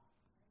our life.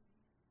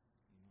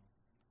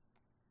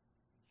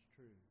 It's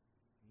true.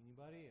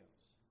 Anybody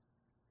else?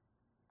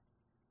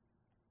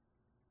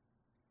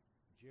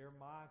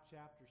 Jeremiah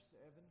chapter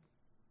 7.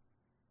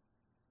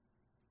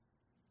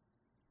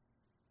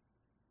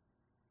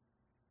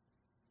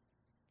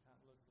 Kind of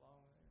look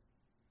along there.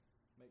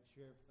 Make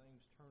sure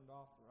everything's turned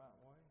off the right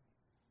way.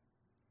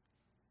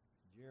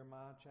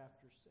 Jeremiah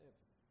chapter 7.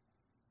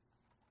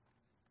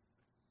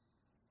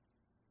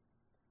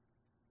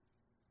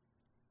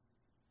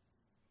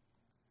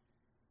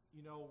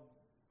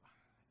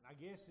 I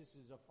guess this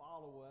is a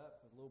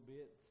follow-up a little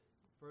bit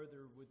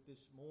further with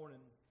this morning,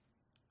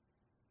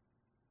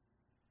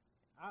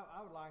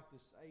 I would like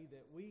to say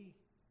that we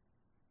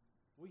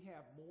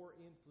have more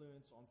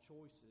influence on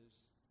choices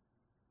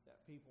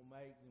that people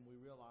make than we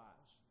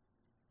realize.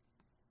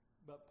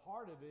 But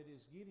part of it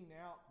is getting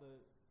out the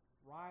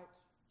right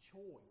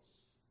choice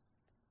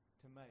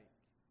to make.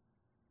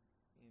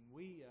 And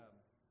we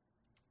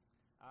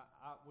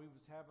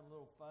was having a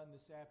little fun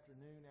this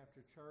afternoon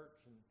after church,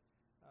 and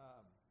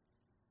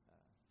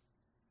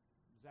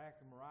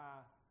Zach and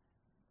Mariah,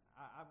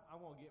 I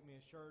want to get me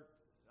a shirt.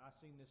 I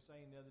seen this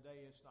saying the other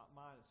day. It's not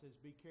mine. It says,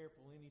 "Be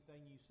careful.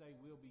 Anything you say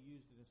will be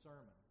used in a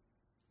sermon."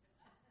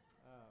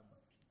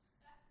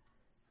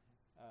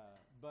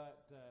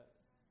 But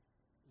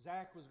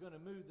Zach was going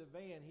to move the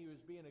van. He was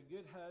being a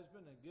good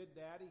husband, a good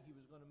daddy. He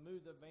was going to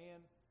move the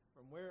van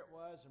from where it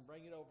was and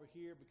bring it over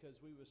here because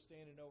we was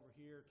standing over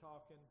here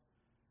talking.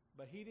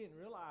 But he didn't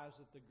realize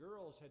that the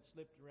girls had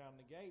slipped around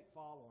the gate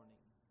following him.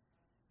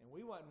 And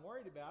we wasn't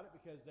worried about it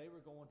because they were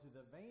going to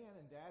the van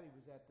and Daddy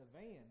was at the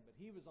van. But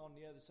he was on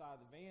the other side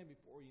of the van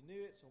before you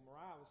knew it. So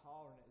Mariah was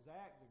hollering at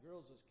Zach. The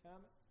girls was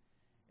coming.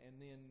 And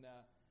then,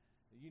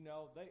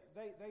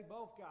 they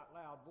both got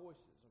loud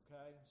voices,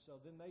 okay? So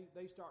then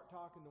they start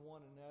talking to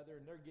one another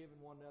and they're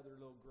giving one another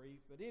a little grief.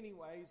 But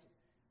anyways,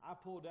 I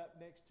pulled up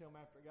next to them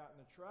after I got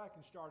in the truck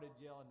and started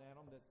yelling at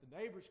them that the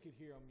neighbors could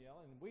hear them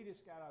yelling. And we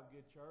just got out of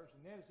good church.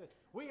 And Netta said,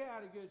 "We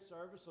had a good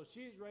service." So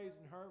she's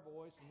raising her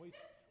voice. And we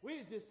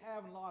was just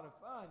having a lot of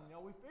fun.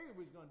 We figured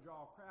we was going to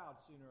draw a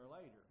crowd sooner or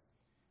later.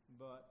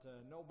 But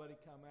nobody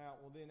come out.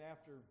 Well, then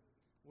after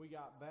we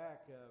got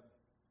back,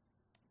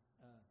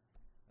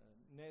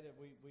 Netta,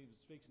 we was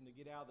fixing to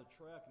get out of the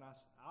truck. And I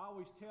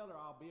always tell her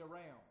I'll be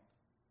around.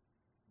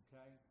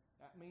 Okay?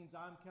 That means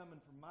I'm coming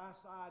from my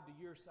side to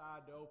your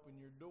side to open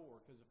your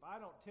door. Because if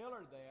I don't tell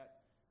her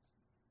that,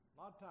 a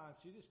lot of times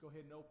she just go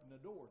ahead and open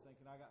the door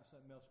thinking I got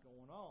something else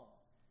going on.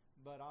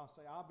 But I'll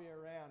say, "I'll be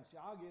around." She,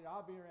 I'll be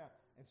around.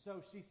 And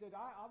so she said,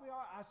 I'll be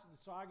all right.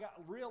 So I got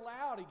real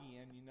loud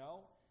again,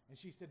 And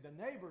she said, "The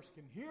neighbors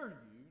can hear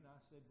you." And I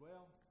said,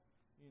 well,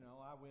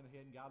 I went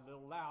ahead and got a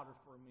little louder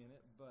for a minute.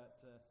 But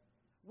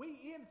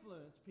we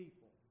influence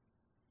people.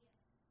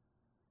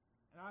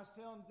 And I was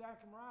telling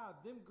Zach and Mariah,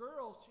 them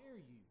girls hear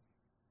you.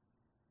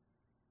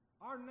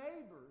 Our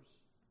neighbors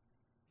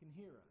can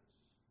hear us.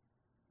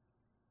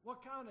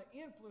 What kind of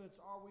influence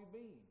are we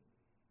being?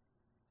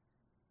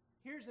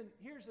 Here's a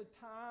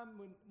time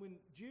when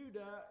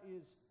Judah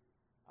is,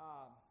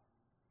 I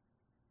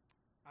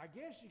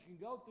guess you can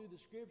go through the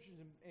scriptures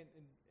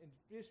and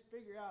just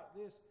figure out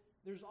this.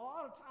 There's a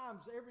lot of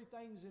times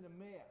everything's in a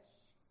mess.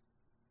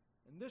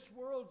 And this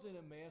world's in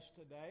a mess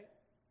today.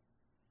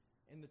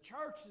 And the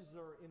churches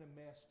are in a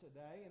mess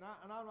today. And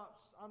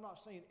I'm not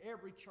saying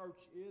every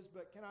church is,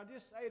 but can I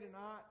just say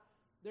tonight,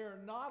 there are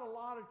not a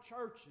lot of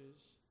churches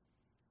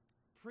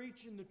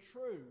preaching the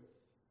truth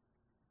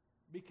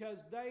because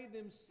they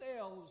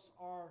themselves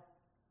are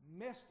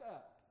messed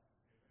up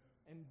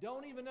and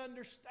don't even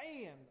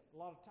understand a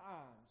lot of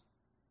times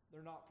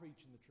they're not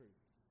preaching the truth.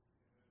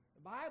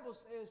 The Bible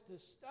says to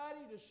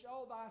study to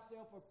show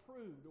thyself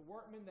approved, a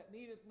workman that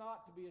needeth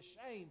not to be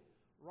ashamed,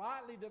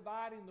 rightly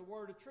dividing the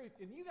word of truth.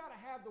 And you got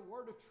to have the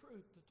word of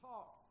truth to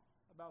talk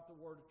about the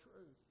word of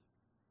truth.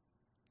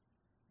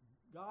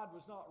 God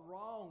was not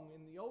wrong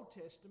in the Old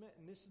Testament,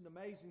 and this is an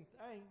amazing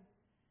thing.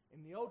 In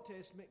the Old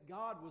Testament,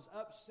 God was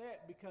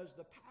upset because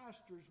the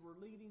pastors were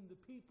leading the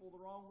people the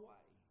wrong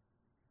way.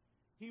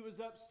 He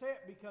was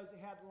upset because he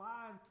had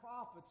lying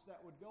prophets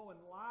that would go and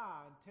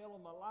lie and tell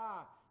them a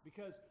lie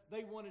because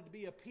they wanted to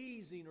be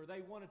appeasing or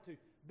they wanted to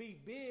be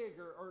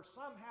big or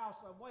somehow,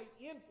 some way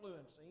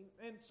influencing,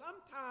 and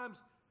sometimes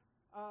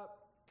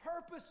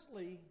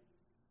purposely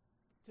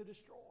to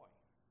destroy.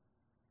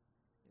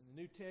 In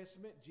the New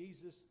Testament,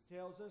 Jesus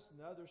tells us,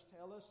 and others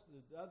tell us,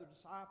 the other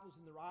disciples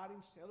in the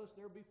writings tell us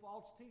there will be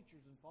false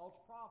teachers and false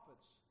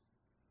prophets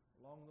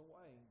along the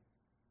way.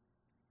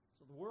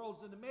 So the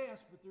world's in a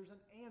mess, but there's an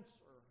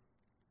answer.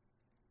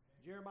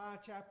 Jeremiah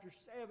chapter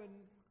 7,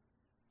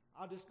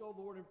 I'll just go,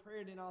 Lord, in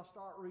prayer, and then I'll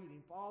start reading.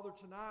 Father,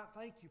 tonight,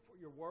 thank you for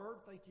your word.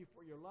 Thank you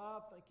for your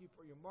love. Thank you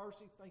for your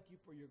mercy. Thank you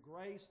for your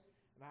grace.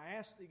 And I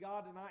ask thee,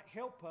 God, tonight,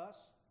 help us.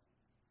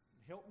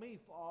 Help me,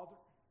 Father,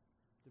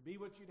 to be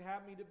what you'd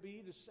have me to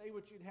be, to say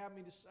what you'd have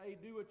me to say,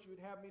 do what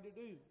you'd have me to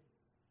do.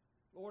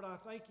 Lord,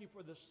 I thank you for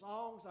the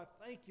songs. I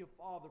thank you,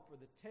 Father, for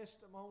the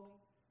testimony,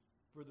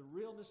 for the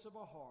realness of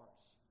our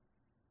hearts.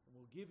 And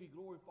we'll give you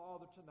glory,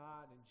 Father,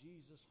 tonight in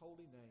Jesus'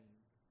 holy name.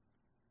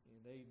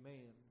 And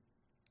amen.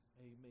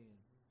 Amen.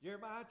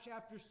 Jeremiah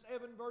chapter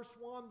 7, verse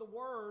 1, the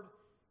word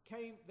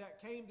came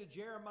to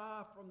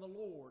Jeremiah from the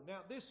Lord.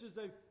 Now, this is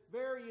a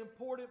very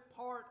important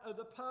part of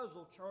the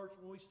puzzle, church.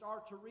 When we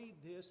start to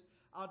read this,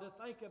 I ought to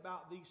think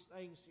about these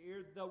things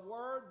here. The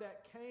word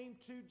that came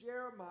to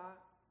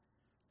Jeremiah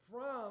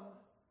from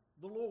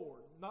the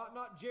Lord.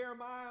 Not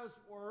Jeremiah's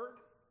word,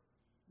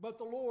 but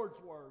the Lord's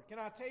word. Can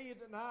I tell you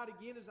tonight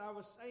again, as I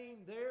was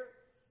saying there,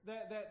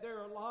 that there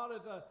are a lot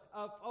of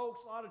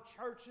folks, a lot of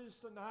churches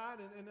tonight,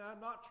 and I'm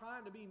not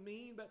trying to be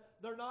mean, but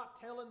they're not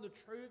telling the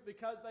truth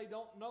because they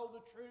don't know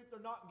the truth.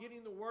 They're not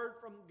getting the word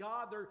from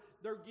God.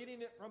 They're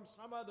getting it from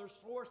some other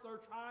source.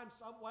 They're trying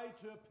some way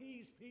to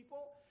appease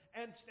people.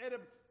 Instead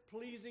of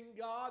pleasing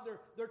God,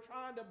 they're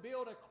trying to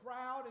build a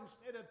crowd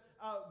instead of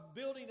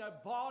building a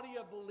body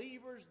of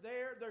believers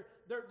there.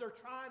 They're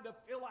trying to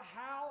fill a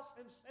house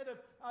instead of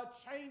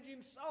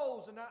changing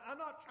souls. And I'm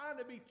not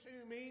trying to be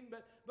too mean,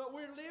 but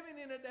we're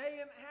living in a day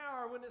and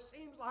hour when it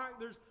seems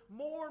like there's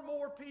more and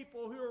more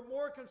people who are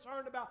more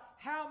concerned about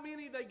how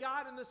many they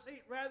got in the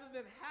seat rather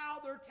than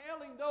how they're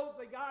telling those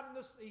they got in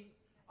the seat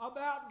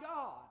about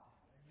God.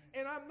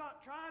 And I'm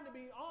not trying to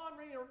be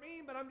ornery or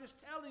mean, but I'm just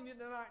telling you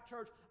tonight,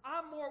 church,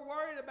 I'm more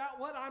worried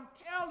about what I'm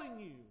telling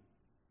you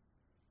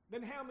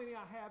than how many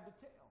I have to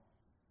tell.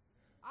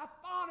 I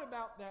thought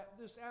about that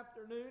this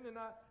afternoon, and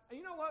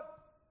you know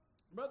what?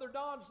 Brother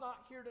Don's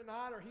not here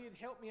tonight, or he'd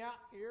help me out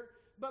here.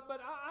 But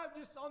I'm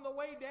just on the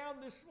way down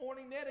this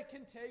morning. Netta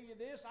can tell you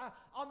this.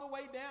 On the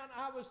way down,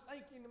 I was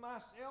thinking to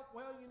myself,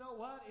 well, you know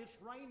what? It's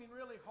raining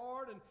really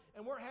hard,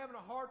 and we're having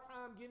a hard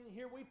time getting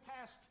here. We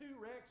passed 2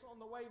 wrecks on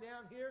the way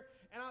down here,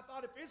 and I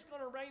thought if it's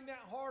going to rain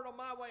that hard on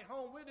my way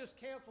home, we'll just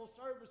cancel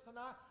service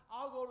tonight.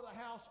 I'll go to the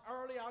house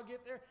early. I'll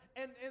get there.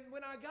 And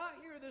when I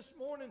got here this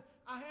morning,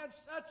 I had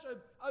such a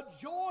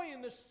joy in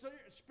the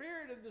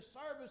spirit of the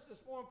service this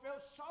morning. It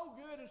felt so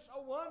good and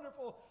so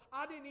wonderful.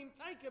 I didn't even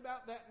think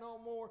about that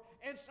no more.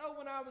 And so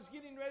when I was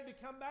getting ready to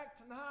come back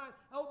tonight,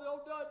 the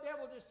old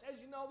devil just says,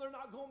 you know, there's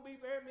not going to be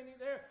very many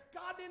there.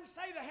 God didn't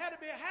say there had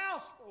to be a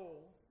house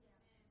full.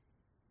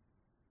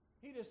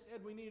 He just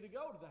said we need to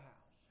go to the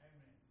house.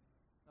 Amen.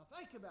 Now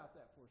think about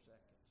that for a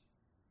second.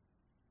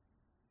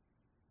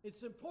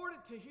 It's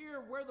important to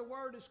hear where the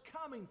word is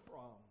coming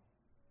from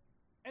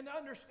and to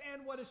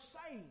understand what it's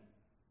saying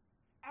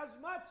as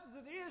much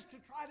as it is to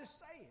try to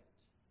say it.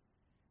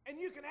 And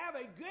you can have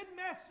a good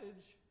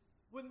message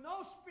with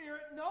no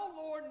spirit, no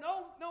Lord,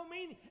 no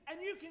meaning, and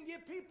you can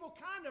get people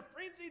kind of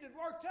frenzied and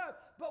worked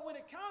up. But when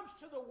it comes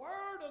to the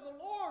word of the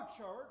Lord,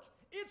 church,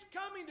 it's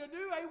coming to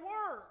do a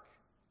work,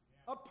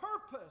 a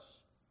purpose,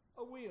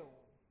 a will.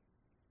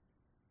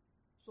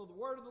 So the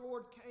word of the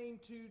Lord came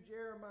to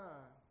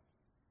Jeremiah.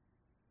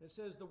 It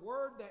says, the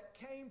word that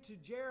came to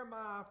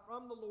Jeremiah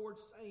from the Lord,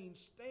 saying,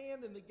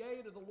 stand in the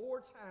gate of the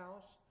Lord's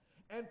house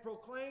and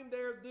proclaim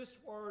there this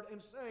word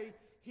and say,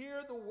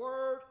 hear the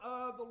word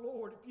of the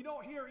Lord. If you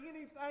don't hear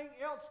anything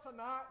else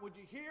tonight, would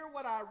you hear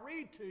what I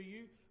read to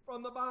you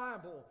from the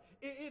Bible?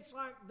 It's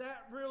like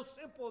that, real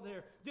simple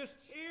there. Just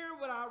hear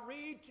what I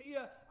read to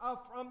you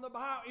from the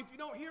Bible. If you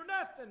don't hear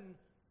nothing,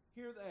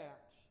 hear that.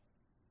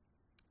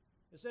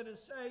 It said, and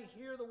say,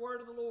 hear the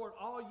word of the Lord,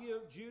 all ye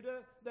of Judah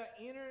that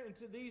enter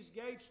into these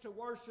gates to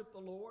worship the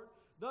Lord.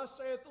 Thus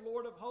saith the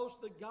Lord of hosts,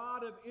 the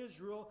God of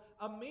Israel,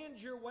 amend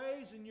your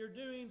ways and your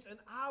doings, and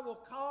I will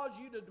cause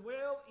you to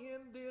dwell in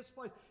this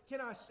place.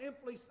 Can I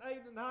simply say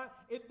tonight,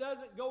 it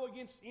doesn't go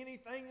against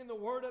anything in the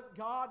Word of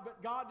God,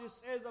 but God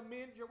just says,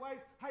 amend your ways.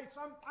 Hey,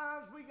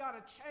 sometimes we got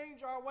to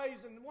change our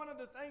ways, and one of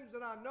the things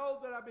that I know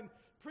that I've been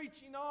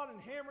preaching on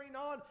and hammering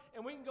on,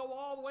 and we can go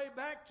all the way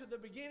back to the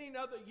beginning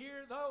of the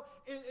year, though,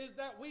 is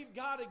that we've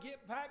got to get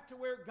back to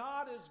where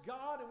God is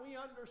God, and we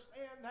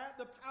understand that,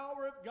 the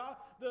power of God,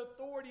 the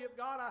authority of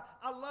God.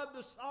 I love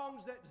the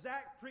songs that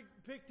Zach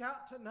picked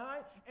out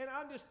tonight, and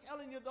I'm just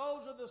telling you,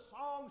 those are the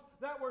songs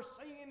that we're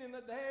singing in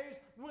the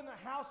days when the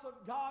house of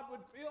God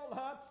would fill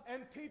up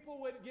and people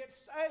would get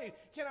saved.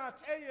 Can I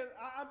tell you,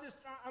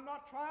 I'm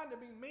not trying to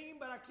be mean,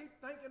 but I keep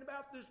thinking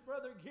about this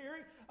Brother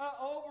Gary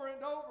over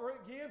and over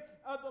again.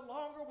 The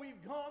longer we've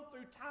gone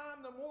through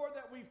time, the more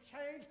that we've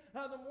changed,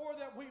 the more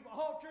that we've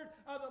altered,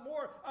 the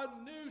more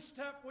new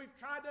stuff we've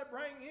tried to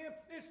bring in.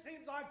 It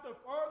seems like the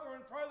further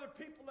and further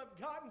people have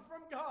gotten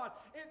from God.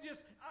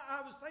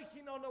 I was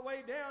thinking on the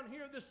way down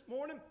here this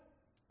morning,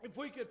 if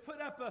we could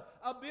put up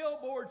a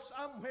billboard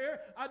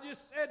somewhere, I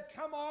just said,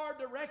 come our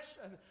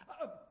direction.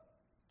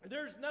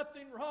 There's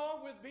nothing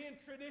wrong with being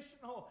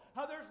traditional.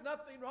 There's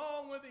nothing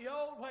wrong with the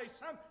old way.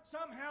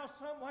 Somehow,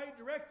 some way,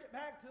 direct it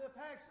back to the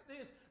fact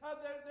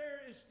that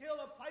there is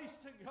still a place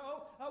to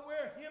go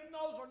where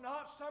hymnals are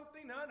not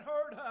something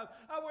unheard of,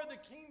 where the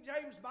King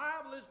James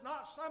Bible is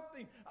not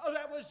something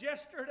that was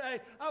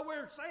yesterday.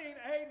 We're saying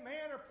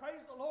amen or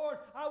praise the Lord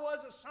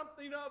wasn't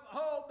something of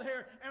old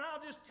there. And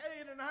I'll just tell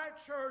you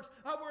tonight, church,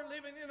 we're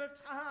living in a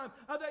time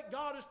that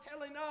God is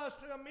telling us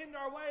to amend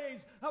our ways.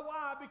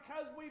 Why?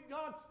 Because we've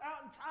gone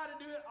out and tried to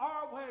do it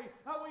our way.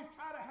 We've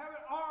tried to have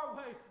it our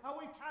way.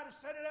 We've tried to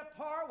set it up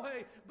our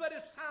way. But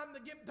it's time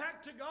to get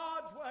back to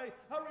God's way.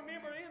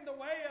 Remember, in the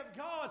way of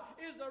God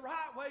is the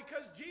right way,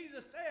 because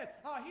Jesus said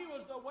He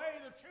was the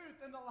way, the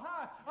truth, and the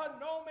life.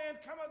 No man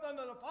cometh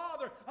unto the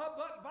Father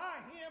but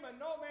by Him,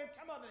 and no man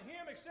cometh unto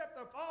Him except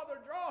the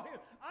Father draw him.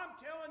 I'm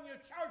telling you,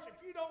 church, if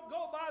you don't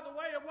go by the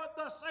way of what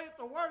thus saith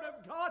the Word of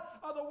God,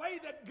 or the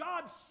way that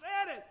God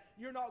said it,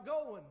 you're not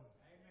going.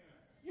 Amen.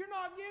 You're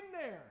not getting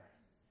there.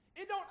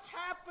 It don't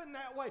happen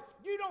that way.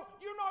 You're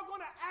not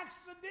going to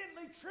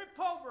accidentally trip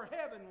over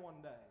heaven one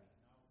day.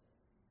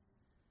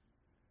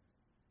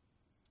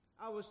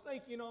 I was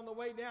thinking on the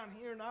way down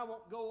here, and I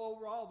won't go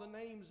over all the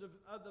names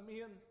of the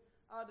men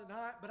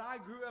tonight, but I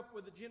grew up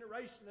with a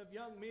generation of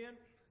young men,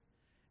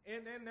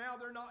 and then now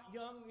they're not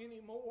young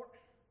anymore.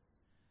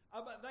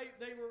 But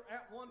they were,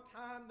 at one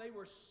time, they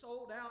were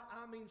sold out.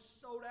 I mean,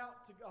 sold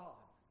out to God.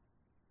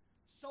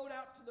 Sold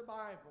out to the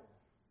Bible.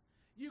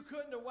 You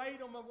couldn't have weighed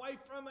them away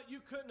from it.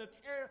 You couldn't have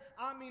to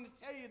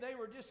tell you, they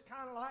were just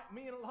kind of like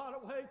me in a lot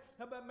of ways,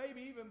 but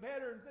maybe even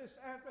better in this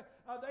aspect.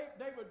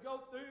 They would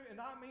go through, and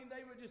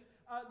they would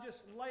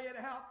just lay it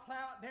out,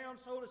 plow it down,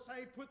 so to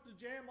say, put the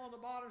jam on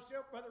the bottom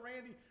shelf. Brother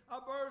Randy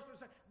Burrs would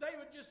say, they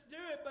would just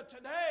do it. But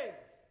today,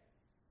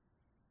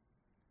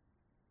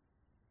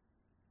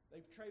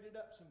 they've traded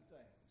up some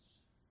things.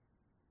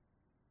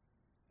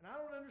 And I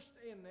don't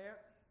understand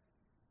that.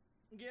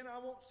 Again, I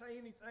won't say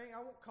anything. I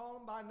won't call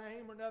them by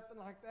name or nothing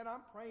like that.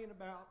 I'm praying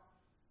about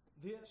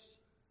this.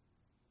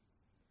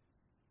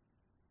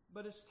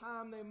 But it's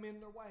time they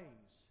mend their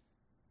ways.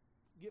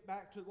 Get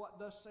back to what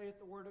thus saith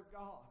the Word of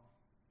God.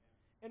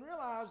 And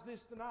realize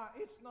this tonight,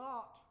 it's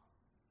not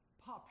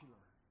popular.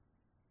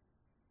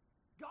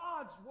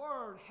 God's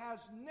Word has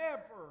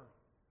never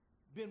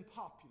been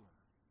popular.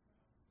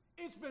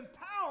 It's been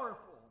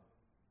powerful.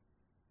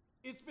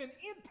 It's been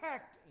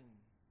impacting.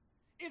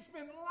 It's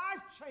been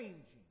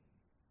life-changing.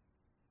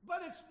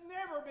 But it's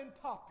never been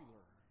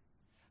popular.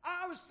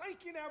 I was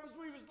thinking as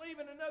we was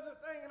leaving another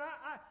thing, and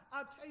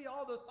I tell you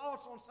all the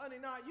thoughts on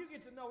Sunday night. You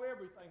get to know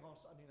everything on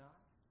Sunday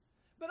night.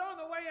 But on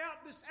the way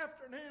out this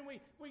afternoon,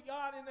 we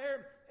got in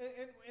there,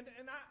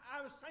 and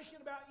I was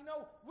thinking about,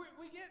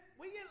 we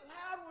get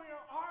loud when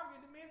we're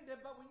arguing,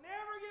 but we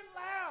never get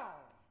loud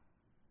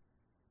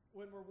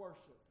when we're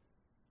worshiping,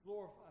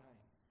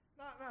 glorifying.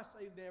 Not I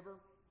say never,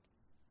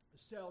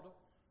 seldom.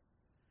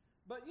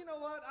 But you know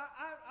what?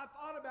 I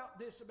thought about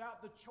this,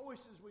 about the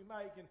choices we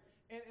make.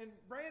 And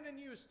Brandon,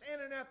 you was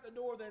standing at the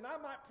door there, and I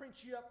might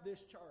print you up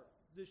this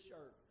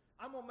shirt.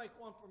 I'm going to make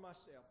one for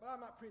myself, but I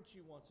might print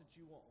you one since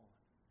you want one.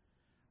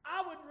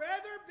 I would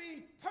rather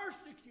be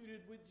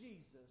persecuted with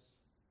Jesus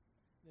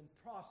than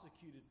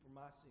prosecuted for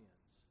my sins.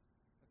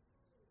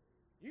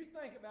 You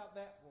think about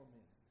that for a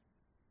minute.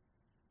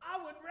 I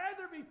would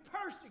rather be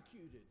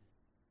persecuted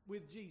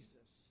with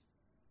Jesus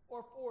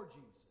or for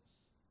Jesus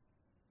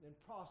than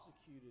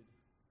prosecuted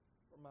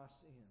for my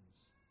sins.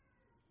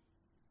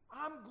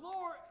 I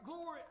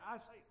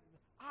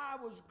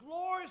was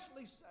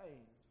gloriously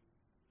saved.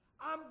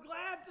 I'm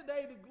glad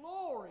today to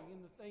glory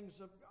in the things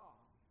of God.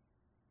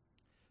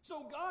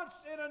 So God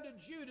said unto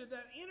Judah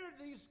that entered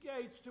these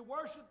gates to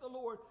worship the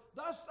Lord,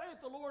 thus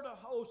saith the Lord of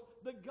hosts,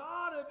 the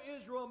God of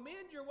Israel,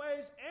 mend your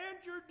ways and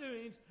your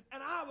doings,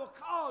 and I will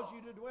cause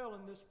you to dwell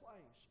in this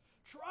place.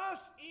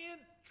 Trust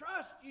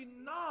ye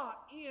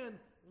not in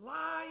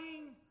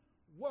lying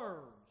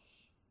words.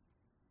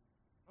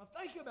 Now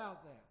think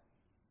about that.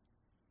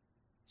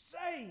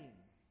 Saying,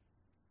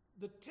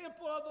 the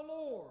temple of the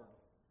Lord,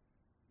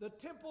 the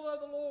temple of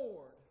the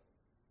Lord,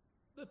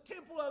 the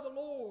temple of the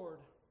Lord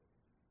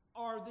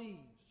are these.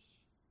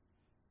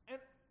 And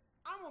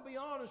I'm going to be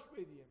honest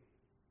with you.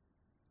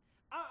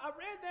 I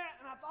read that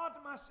and I thought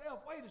to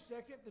myself, wait a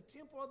second, the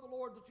temple of the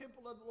Lord, the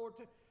temple of the Lord.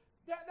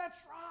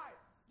 That's right.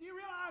 Do you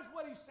realize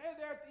what he said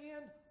there at the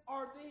end?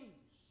 Are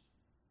these.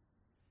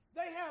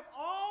 They have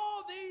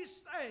all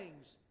these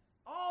things,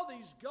 all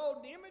these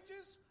golden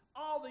images,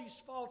 all these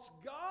false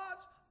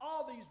gods,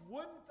 all these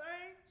wooden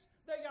things.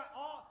 They got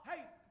all,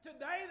 hey,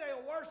 today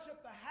they'll worship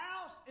the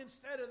house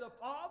instead of the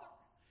Father.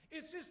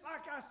 It's just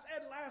like I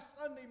said last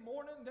Sunday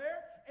morning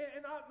there,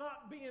 and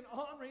not being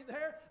ornery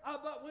there,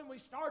 but when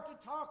we start to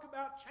talk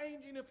about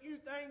changing a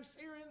few things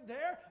here and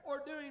there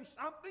or doing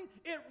something,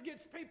 it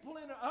gets people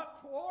in an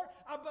uproar,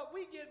 but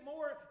we get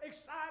more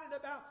excited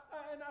about,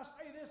 and I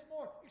say this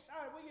more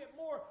excited, we get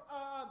more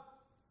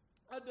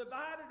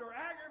divided or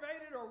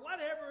aggravated or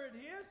whatever it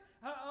is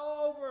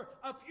over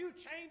a few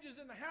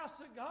changes in the house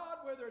of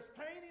God, whether it's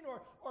painting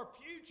or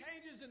few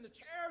changes in the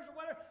chairs or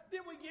whatever.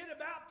 Then we get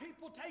about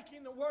people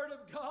taking the Word of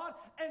God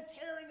and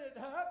tearing it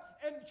up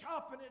and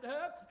chopping it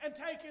up and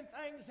taking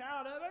things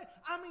out of it.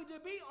 I mean,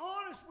 to be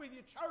honest with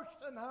you, church,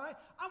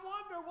 tonight, I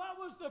wonder what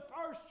was the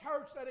first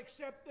church that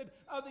accepted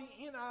the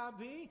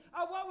NIV?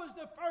 What was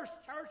the first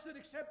church that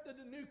accepted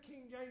the New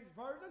King James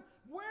Version?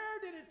 Where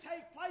did it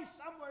take place?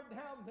 Somewhere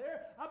down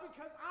there.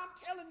 Because I'm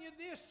telling you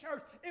this, church,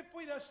 if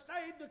we'd have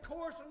stayed the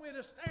course and we'd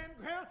have stand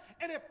ground,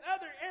 and if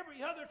every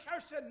other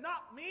church said,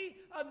 not me,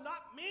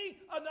 not me,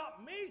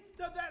 not me,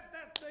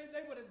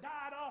 they would have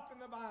died off in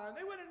the vine.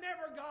 They would have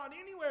never gone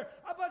anywhere.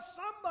 But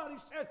somebody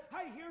said,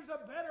 hey, here's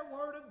a better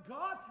word of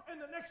God, and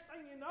the next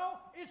thing you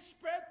know, it's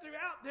spread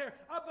throughout there.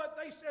 But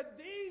they said,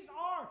 these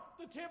are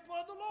the temple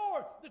of the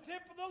Lord, the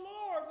temple of the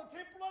Lord, the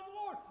temple of the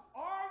Lord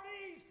are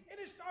these. And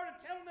it started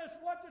telling us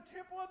what the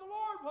temple of the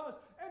Lord was.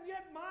 And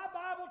yet my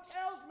Bible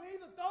tells me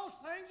that those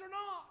things are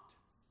not.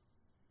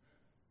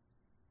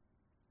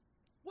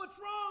 What's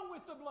wrong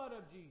with the blood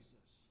of Jesus?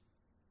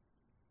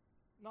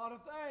 Not a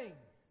thing.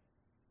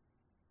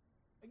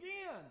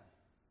 Again,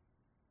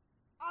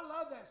 I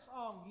love that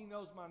song, He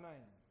Knows My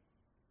Name.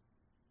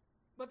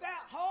 But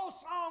that whole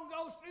song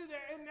goes goes through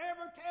there and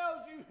never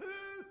tells you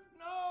who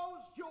knows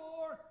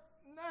your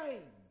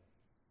name.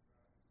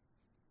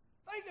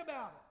 Think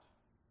about it.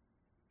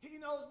 He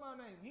knows my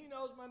name. He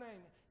knows my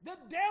name. The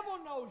devil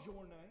knows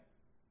your name.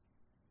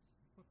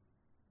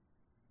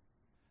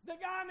 The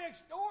guy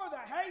next door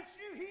that hates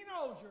you, he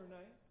knows your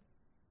name.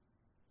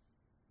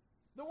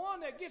 The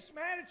one that gets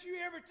mad at you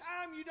every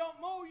time you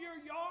don't mow your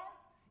yard,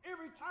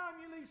 every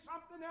time you leave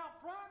something out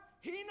front,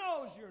 he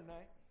knows your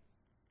name.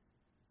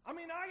 I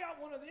mean, I got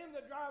one of them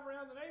that drive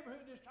around the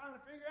neighborhood just trying to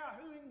figure out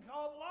who he can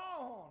call the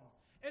law on.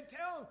 And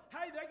tell them,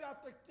 hey, they got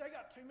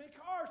too many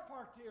cars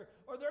parked here,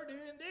 or they're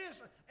doing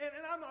this. And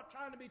I'm not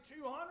trying to be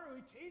too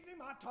honorary. We tease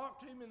him. I talk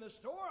to him in the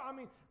store. I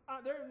mean,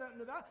 there's nothing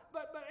about it.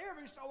 But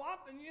every so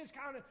often, you just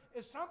kind of,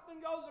 if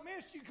something goes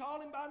amiss, you call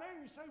him by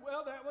name. You say,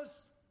 well, that was,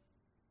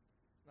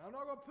 now, I'm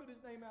not going to put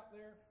his name out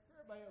there for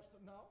everybody else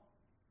to know.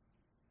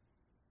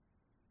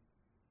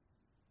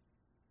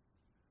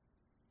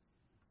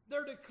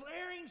 They're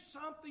declaring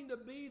something to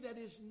be that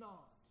is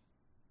not.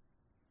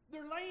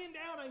 They're laying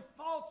down a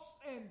false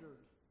standard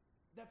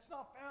that's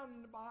not found in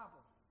the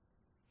Bible.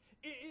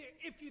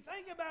 If you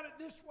think about it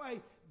this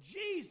way,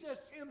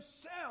 Jesus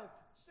himself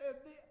said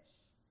this.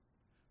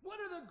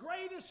 What are the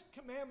greatest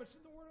commandments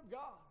in the Word of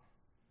God?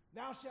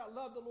 Thou shalt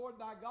love the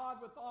Lord thy God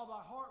with all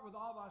thy heart, with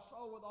all thy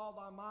soul, with all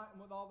thy might, and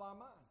with all thy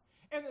mind.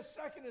 And the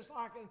second is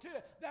like unto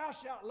it. Thou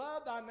shalt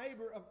love thy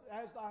neighbor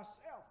as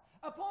thyself.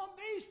 Upon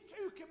these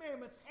two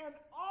commandments and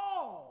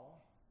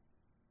all,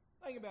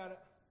 think about it,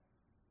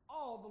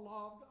 all the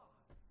law of God.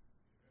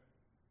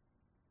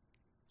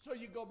 So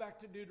you go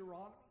back to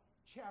Deuteronomy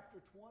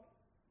chapter 20,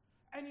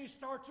 and you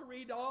start to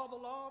read all the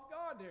law of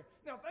God there.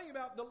 Now think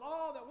about the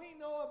law that we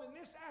know of in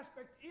this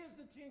aspect is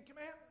the Ten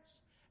Commandments.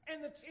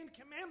 And the Ten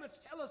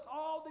Commandments tell us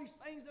all these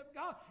things of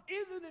God.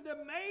 Isn't it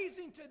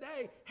amazing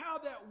today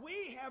how that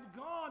we have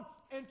gone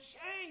and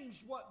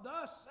changed what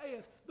thus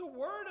saith the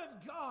Word of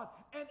God,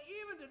 and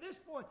even to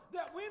this point,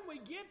 that when we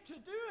get to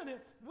doing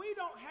it, we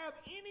don't have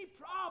any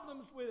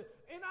problems with it.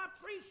 And I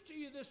preached to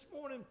you this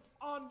morning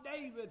on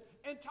David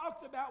and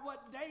talked about what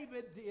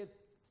David did.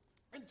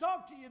 And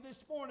talk to you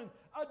this morning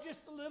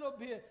just a little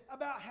bit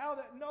about how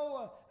that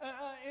Noah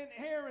and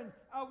Aaron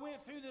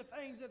went through the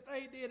things that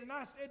they did. And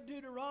I said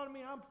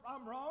Deuteronomy,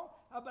 I'm wrong,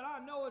 but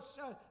I know it's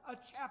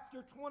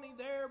chapter 20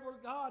 there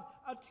where God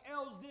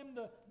tells them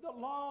the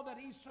law that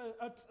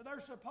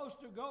they're supposed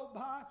to go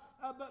by.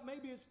 But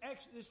maybe it's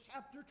Exodus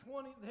chapter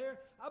 20 there.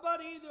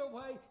 But either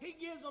way, he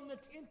gives them the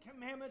Ten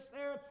Commandments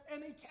there,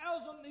 and he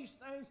tells them these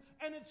things.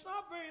 And it's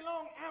not very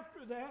long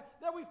after that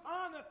we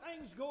find that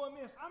things go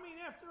amiss. I mean,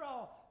 after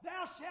all,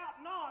 thou shalt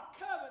not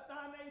covet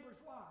thy neighbor's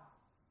wife.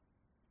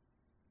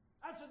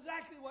 That's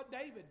exactly what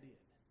David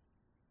did.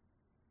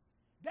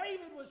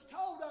 David was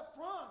told up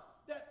front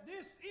that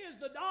this is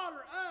the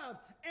daughter of,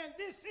 and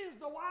this is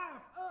the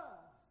wife of.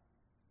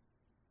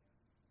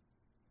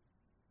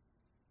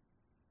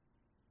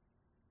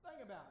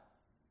 Think about it.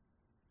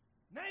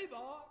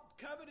 Naboth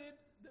coveted,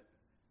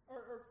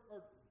 or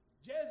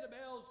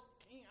Jezebel's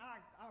king,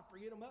 I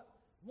forget him up,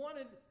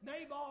 wanted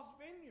Naboth's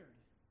vineyard.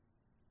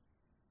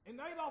 And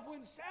Naboth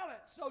wouldn't sell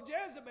it. So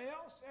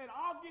Jezebel said,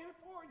 I'll get it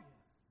for you.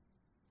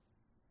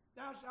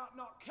 Thou shalt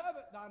not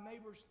covet thy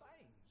neighbor's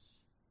things.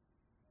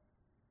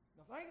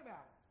 Now think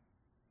about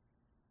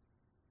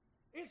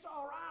it. It's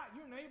all right.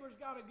 Your neighbor's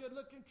got a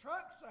good-looking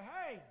truck. So,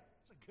 hey,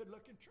 it's a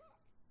good-looking truck.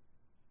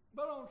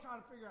 But don't try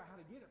to figure out how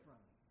to get it from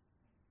him.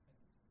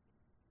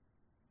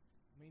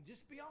 I mean,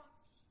 just be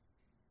honest.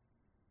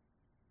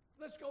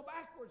 Let's go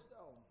backwards,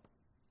 though.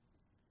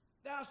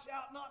 Thou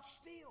shalt not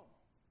steal.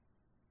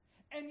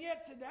 And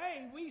yet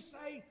today we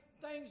say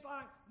things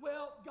like,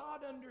 well,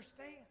 God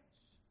understands.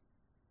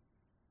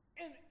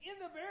 And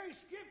in the very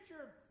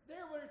scripture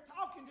there we're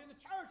talking to the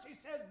church, he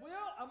said,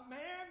 will a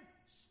man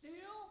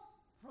steal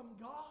from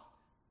God?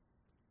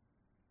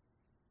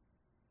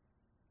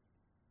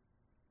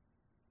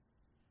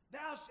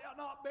 Thou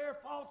shalt not bear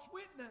false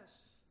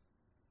witness.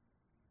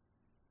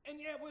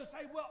 And yet we'll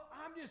say, well,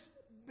 I'm just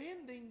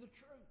bending the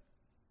truth.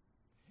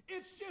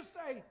 It's just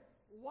a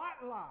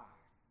white lie.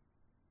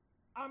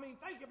 I mean,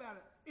 think about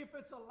it. If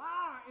it's a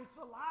lie, it's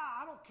a lie.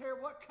 I don't care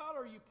what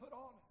color you put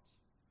on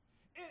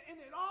it.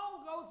 And it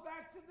all goes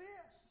back to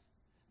this.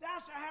 Thou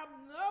shalt have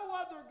no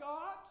other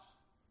gods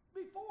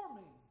before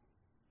me.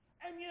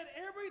 And yet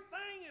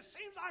everything, it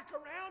seems like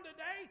around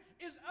today,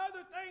 is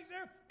other things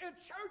there. And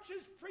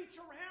churches preach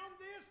around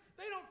this.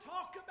 They don't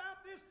talk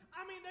about this.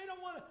 I mean, they don't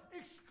want to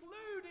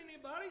exclude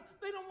anybody.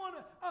 They don't want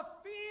to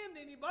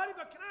offend anybody.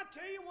 But can I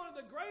tell you one of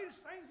the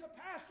greatest things a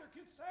pastor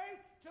could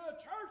say to a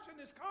church in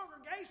this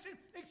congregation,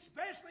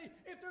 especially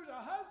if there's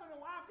a husband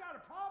and wife got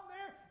a problem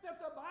there, that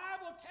the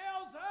Bible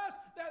tells us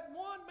that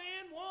one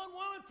man, one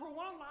woman for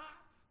one life.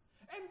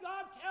 And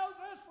God tells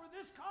us, for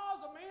this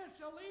cause a man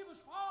shall leave his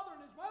father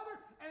and his mother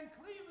and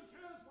cleave unto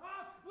his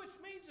wife, which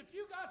means if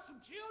you got some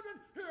children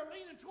who are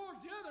leaning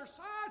towards the other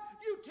side,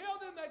 you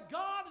tell them that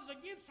God is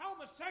against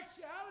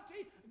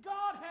homosexuality.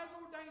 God has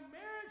ordained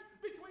marriage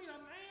between a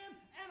man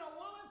and a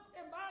woman.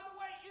 And by the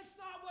way, it's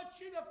not what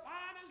you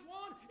define as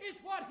one, it's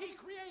what he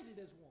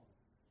created as one.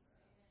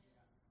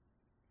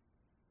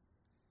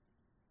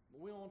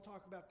 we don't want to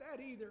talk about that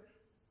either.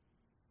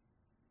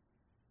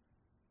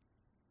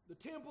 The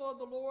temple of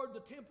the Lord,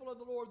 the temple of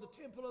the Lord,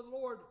 the temple of the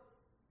Lord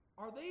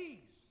are these.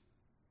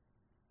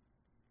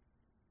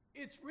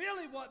 It's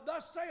really what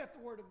thus saith the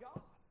Word of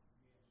God.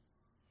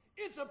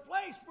 It's a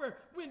place where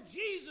when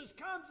Jesus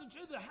comes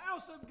into the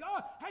house of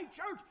God, hey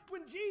church,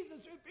 when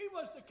Jesus, if he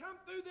was to come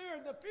through there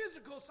in the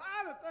physical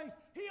side of things,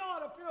 he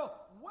ought to feel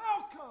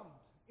welcomed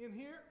in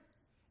here.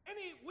 And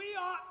we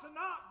ought to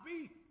not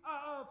be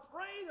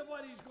afraid of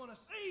what he's going to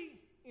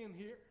see in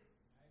here.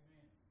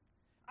 Amen.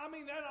 I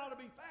mean, that ought to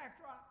be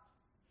fact, right?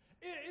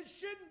 It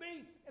shouldn't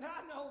be, and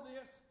I know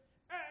this.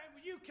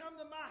 When you come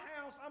to my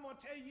house, I'm going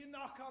to tell you,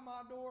 knock on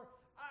my door.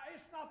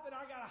 It's not that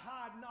I got to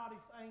hide naughty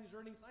things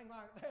or anything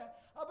like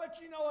that. But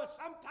you know what?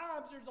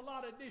 Sometimes there's a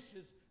lot of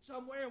dishes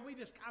somewhere, and we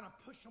just kind of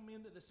push them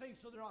into the sink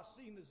so they're not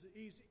seen as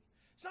easy.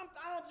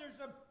 Sometimes there's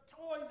some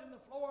toys in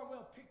the floor, and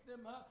we'll pick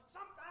them up.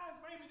 Sometimes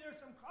maybe there's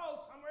some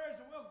clothes somewhere,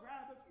 and we'll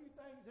grab a few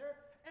things there.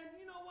 And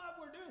you know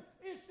what we're doing?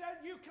 It's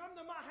that you come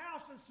to my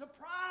house and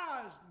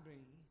surprise me,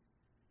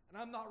 and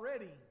I'm not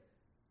ready.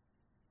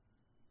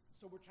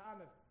 So we're trying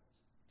to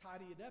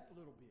tidy it up a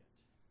little bit.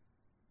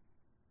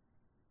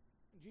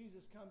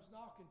 Jesus comes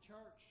knocking,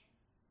 church.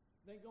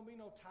 There ain't going to be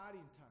no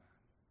tidying time.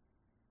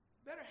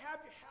 Better have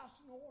your house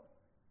in order.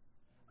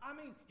 I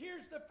mean,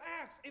 here's the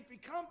facts. If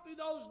you come through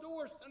those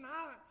doors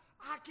tonight,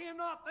 I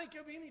cannot think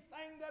of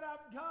anything that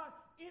I've got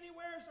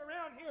anywhere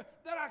around here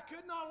that I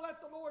could not let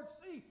the Lord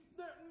see.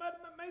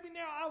 Maybe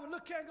now I would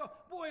look at it and go,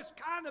 boy, it's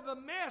kind of a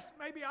mess.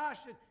 Maybe I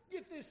should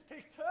get this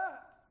picked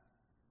up.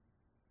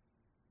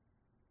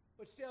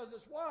 Which tells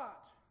us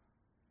what?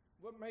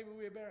 Well, maybe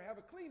we better have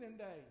a cleaning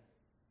day.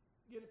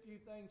 Get a few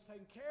things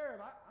taken care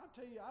of. I'll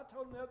tell you, I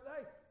told him the other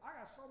day, I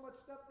got so much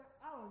stuff that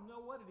I don't even know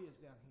what it is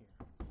down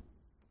here.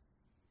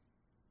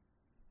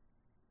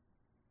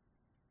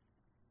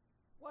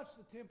 What's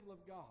the temple of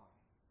God?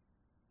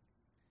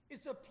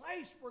 It's a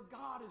place where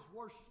God is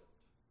worshipped.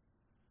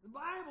 The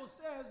Bible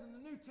says in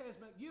the New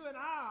Testament, you and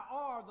I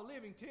are the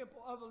living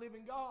temple of the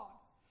living God.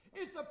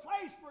 It's a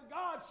place where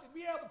God should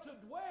be able to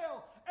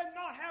dwell and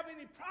not have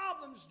any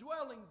problems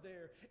dwelling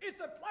there.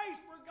 It's a place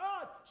where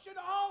God should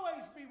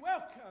always be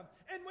welcome.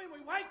 And when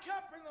we wake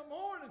up in the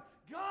morning,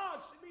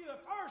 God should be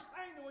the first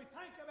thing that we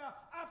think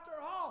about. After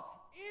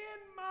all, in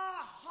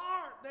my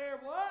heart there,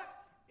 what?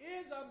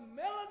 Is a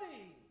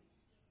melody.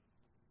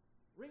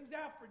 Rings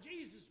out for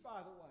Jesus,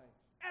 by the way.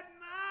 At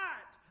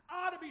night,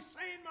 I ought to be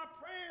saying my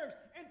prayers.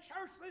 And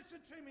church,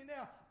 listen to me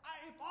now.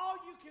 If all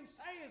you can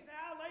say is,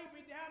 now lay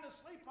me down to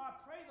sleep, I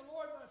pray the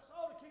Lord my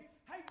soul to keep.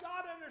 Hey,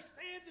 God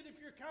understands it if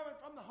you're coming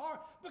from the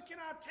heart. But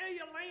can I tell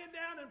you, laying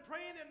down and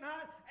praying at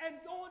night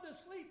and going to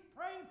sleep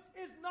praying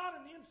is not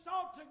an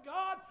insult to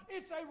God.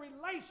 It's a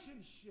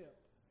relationship.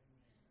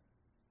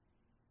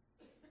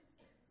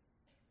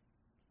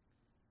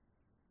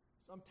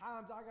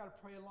 Sometimes I got to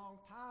pray a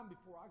long time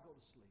before I go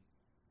to sleep.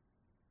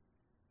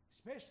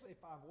 Especially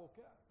if I woke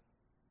up.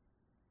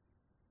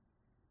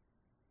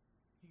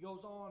 He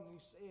goes on and he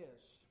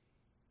says,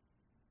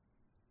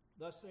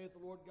 thus saith the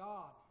Lord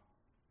God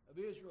of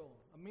Israel,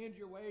 amend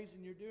your ways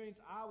and your doings.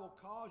 I will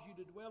cause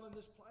you to dwell in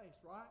this place,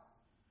 right?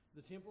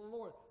 The temple of the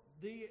Lord.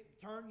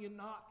 Turn you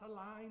not to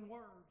lying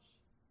words.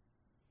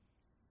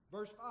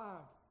 Verse 5,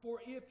 for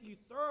if you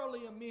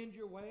thoroughly amend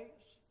your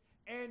ways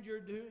and your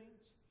doings,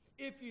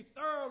 if you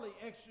thoroughly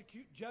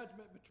execute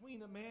judgment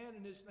between a man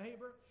and his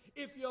neighbor,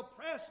 if you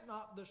oppress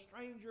not the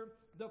stranger,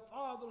 the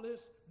fatherless,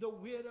 the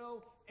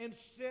widow, and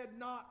shed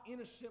not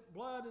innocent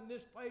blood in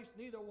this place,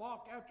 neither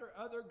walk after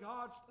other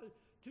gods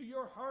to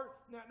your hurt.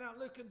 Now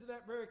look into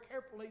that very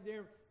carefully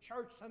there,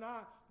 church,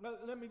 tonight.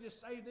 Let me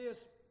just say this.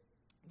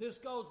 This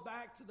goes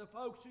back to the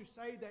folks who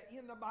say that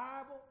in the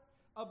Bible,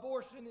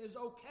 abortion is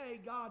okay.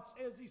 God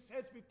says, he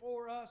sets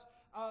before us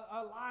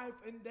a life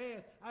and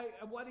death.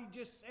 What he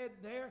just said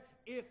there,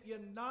 if you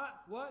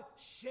not, what?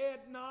 Shed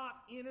not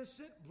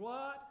innocent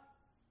blood.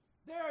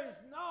 There is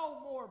no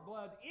more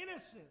blood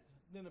innocent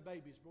than a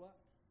baby's blood.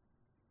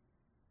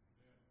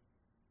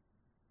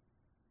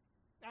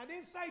 Now, I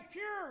didn't say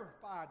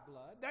purified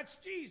blood. That's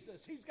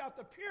Jesus. He's got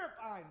the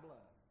purifying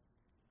blood.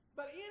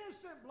 But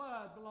innocent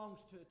blood belongs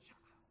to a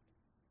child.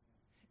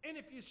 And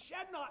if you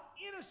shed not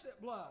innocent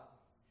blood,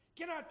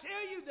 can I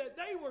tell you that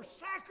they were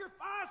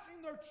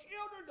sacrificing their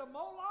children to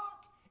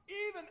Moloch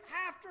even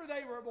after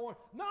they were born?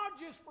 Not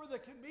just for the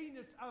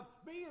convenience of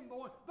being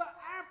born, but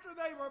after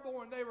they were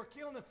born, they were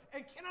killing them.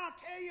 And can I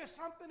tell you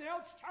something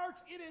else, church?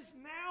 It is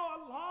now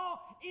a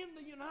law in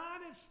the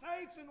United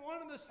States, in one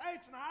of the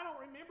states, and I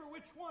don't remember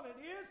which one it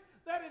is,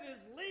 that it is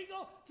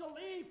legal to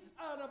leave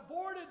an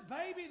aborted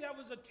baby that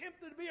was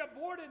attempted to be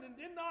aborted and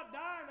did not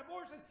die in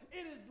abortion.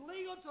 It is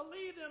legal to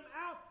leave them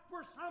out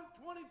for some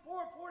 24,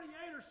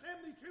 48, or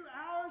 72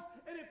 hours.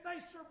 And if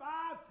they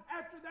survive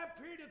after that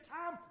period of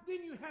time,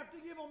 then you have to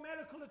give them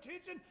medical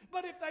attention.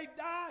 But if they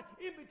die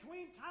in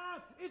between time,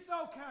 it's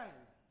okay.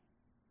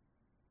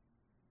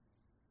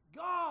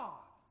 God,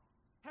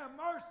 have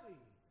mercy.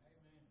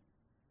 Amen.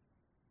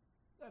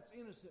 That's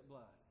innocent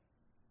blood.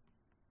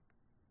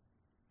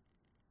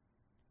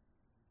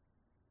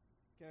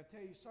 Can I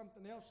tell you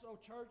something else, though,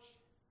 church?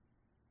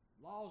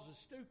 Laws are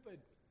stupid.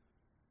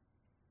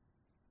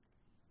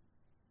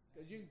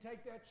 Because you can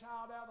take that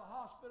child out of the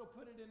hospital,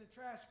 put it in a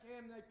trash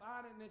can, and they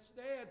find it and it's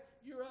dead.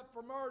 You're up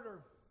for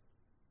murder.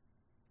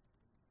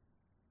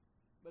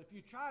 But if you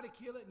try to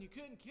kill it and you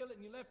couldn't kill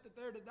it and you left it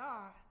there to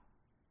die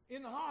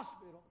in the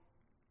hospital,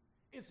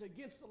 it's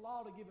against the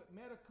law to give it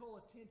medical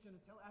attention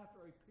until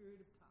after a period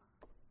of time.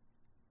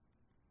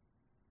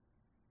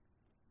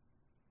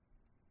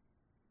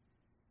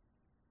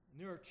 And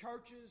there are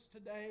churches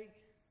today,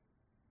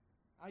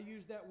 I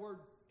use that word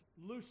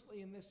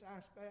loosely in this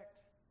aspect,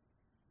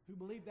 who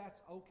believe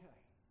that's okay.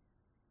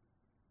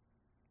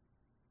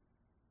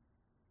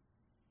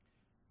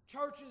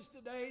 Churches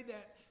today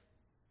that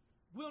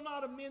will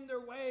not amend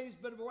their ways,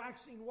 but are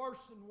waxing worse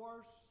and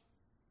worse.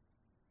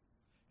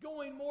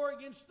 Going more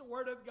against the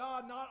Word of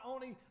God, not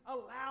only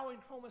allowing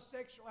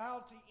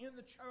homosexuality in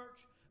the church,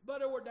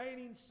 but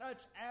ordaining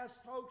such as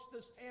folks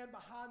to stand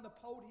behind the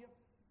podium.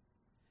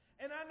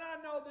 And I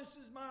know this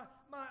is my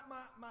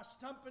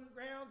stumping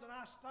grounds, and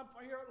I stump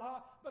here a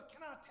lot, but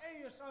can I tell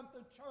you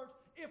something, church?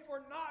 If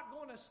we're not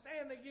going to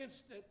stand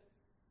against it,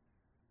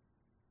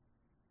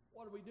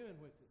 what are we doing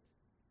with it?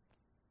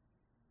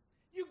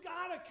 You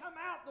got to come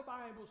out, the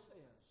Bible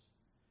says.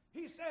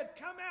 He said,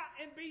 come out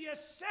and be ye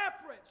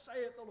separate,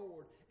 saith the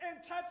Lord,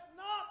 and touch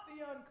not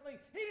the unclean.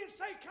 He didn't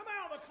say, come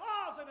out of the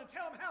closet and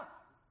tell them how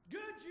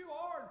good you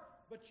are,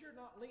 but you're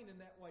not leaning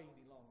that way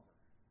any longer.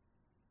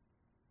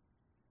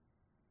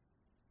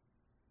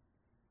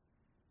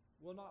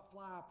 We'll not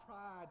fly a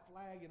pride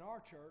flag in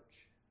our church.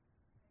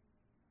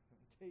 I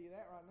can tell you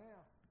that right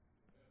now.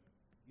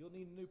 You'll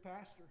need a new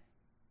pastor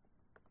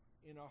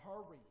in a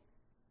hurry.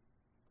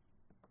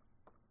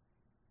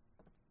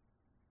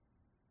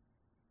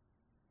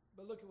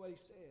 But look at what he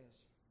says.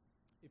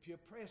 If you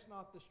oppress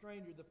not the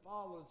stranger, the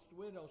fatherless, the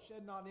widow,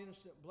 shed not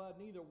innocent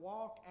blood, neither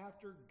walk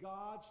after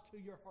gods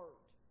to your hurt.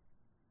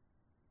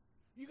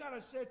 You got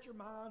to set your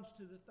minds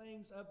to the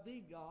things of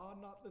the God,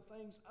 not the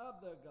things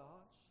of the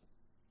gods.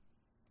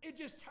 It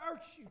just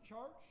hurts you,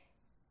 church.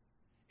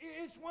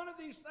 It's one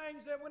of these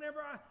things that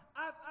whenever I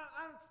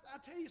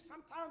tell you,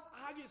 sometimes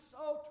I get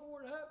so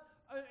torn up,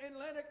 and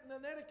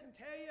Lynetta can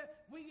tell you,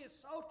 we get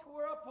so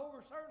tore up over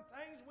certain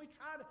things. We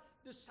try to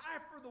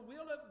decipher the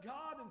will of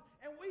God, and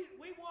we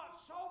want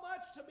so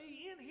much to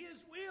be in His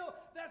will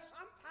that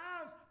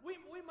sometimes we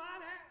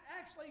might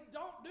actually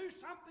don't do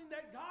something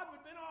that God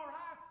would have been all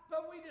right,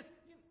 but we're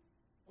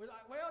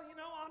like, well,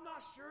 I'm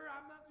not sure.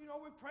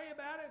 We pray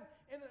about it.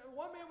 And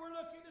one minute we're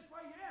looking this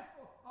way, yes.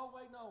 Oh,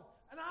 wait, no.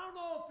 And I don't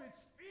know if it's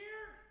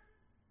fear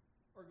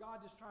or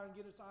God just trying to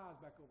get his eyes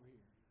back over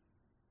here.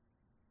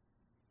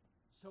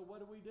 So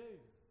what do? We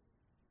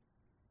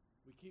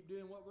keep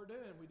doing what we're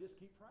doing. We just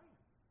keep praying.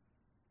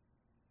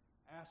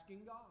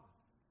 Asking God.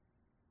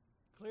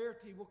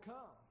 Clarity will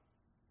come.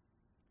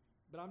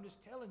 But I'm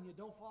just telling you,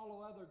 don't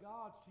follow other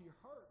gods to your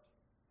hurt.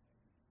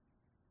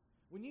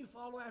 When you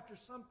follow after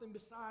something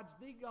besides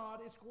the God,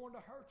 it's going to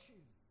hurt you.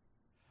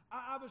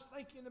 I was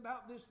thinking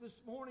about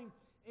this morning,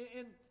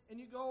 and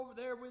you go over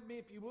there with me,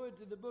 if you would,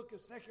 to the book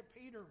of 2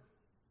 Peter,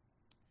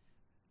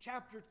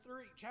 chapter 2,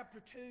 2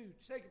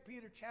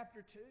 Peter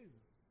chapter 2.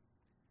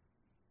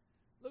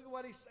 Look at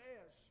what he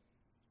says.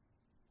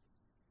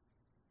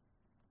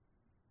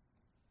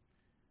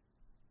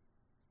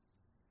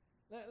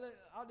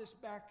 I'll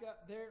just back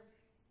up there.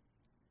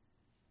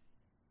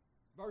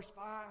 Verse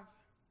 5.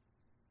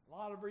 A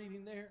lot of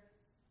reading there.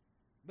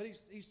 But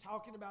he's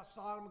talking about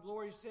Sodom and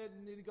glory. He said,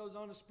 and then he goes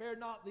on to spare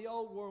not the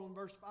old world in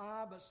verse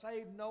 5, but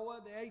save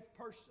Noah, the eighth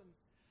person,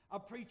 a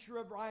preacher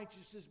of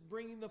righteousness,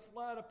 bringing the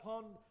flood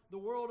upon the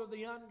world of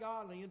the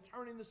ungodly, and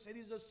turning the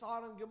cities of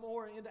Sodom and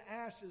Gomorrah into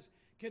ashes,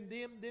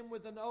 condemned them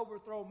with an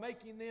overthrow,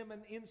 making them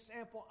an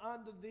ensample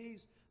unto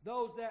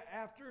those that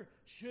after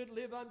should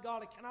live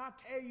ungodly. Can I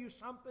tell you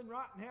something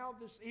right now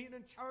this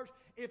evening, church?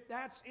 If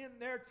that's in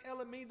there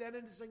telling me that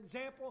it is an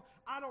example,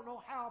 I don't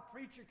know how a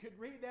preacher could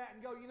read that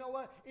and go, you know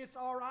what? It's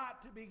all right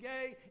to be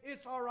gay.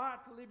 It's all right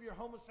to live your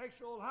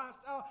homosexual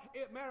lifestyle.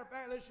 Matter of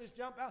fact, let's just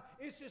jump out.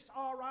 It's just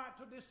all right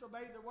to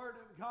disobey the word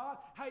of God.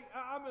 Hey,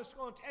 I'm just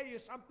going to tell you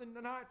something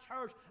tonight,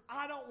 church.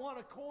 I don't want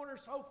a corner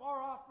so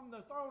far off from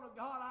the throne of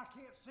God I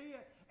can't see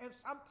it. And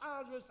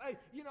sometimes we'll say,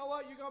 you know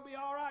what? You're going to be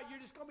all right. You're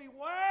just going to be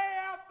way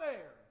out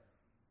there.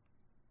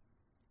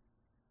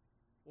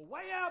 Well,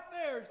 way out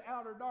there is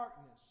outer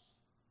darkness.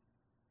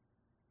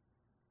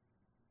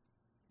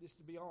 Just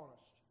to be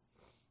honest.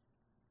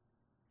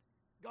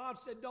 God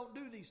said, don't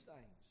do these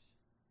things.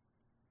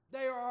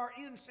 They are our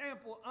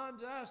ensample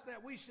unto us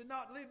that we should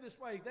not live this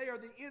way. They are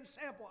the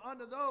ensample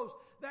unto those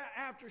that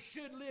after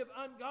should live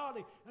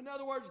ungodly. In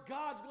other words,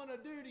 God's going to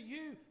do to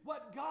you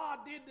what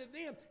God did to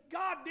them.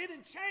 God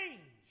didn't change.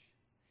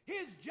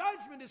 His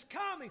judgment is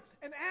coming.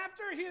 And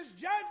after His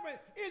judgment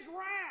is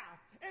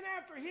wrath. And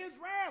after His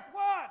wrath,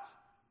 what?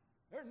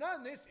 There's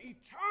nothing. It's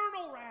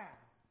eternal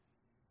wrath.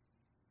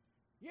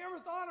 You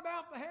ever thought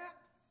about that?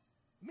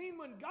 I mean,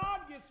 when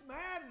God gets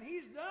mad and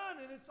He's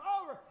done and it's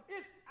over,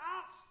 it's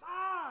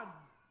outside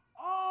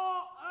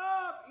all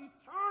of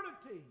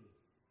eternity.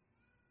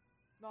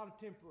 not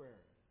a temporary.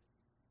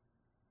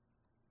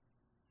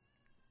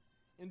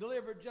 And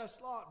delivered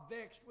just Lot,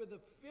 vexed with the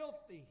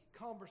filthy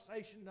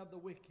conversation of the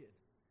wicked.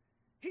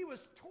 He was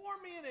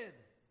tormented.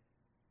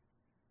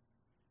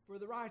 For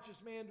the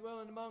righteous man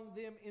dwelling among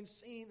them in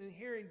seeing and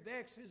hearing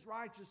vexed his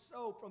righteous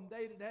soul from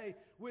day to day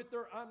with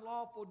their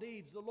unlawful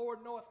deeds. The Lord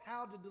knoweth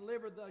how to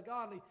deliver the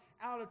godly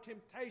out of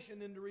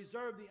temptation and to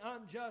reserve the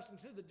unjust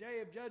unto the day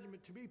of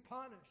judgment to be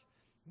punished.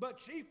 But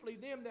chiefly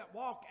them that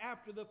walk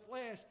after the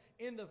flesh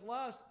in the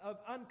lust of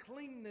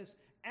uncleanness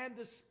and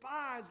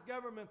despise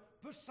government.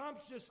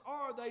 Presumptuous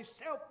are they,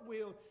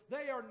 self-willed.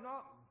 They are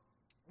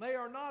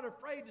not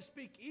afraid to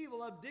speak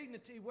evil of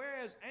dignity,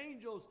 whereas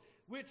angels,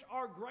 which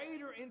are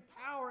greater in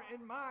power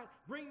and might,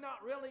 bring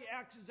not really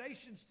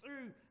accusations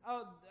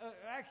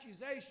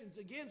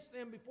against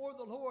them before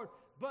the Lord.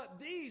 But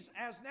these,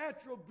 as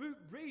natural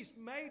brute beasts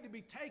made to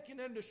be taken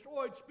and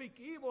destroyed, speak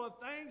evil of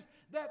things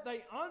that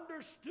they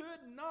understood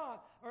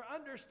not or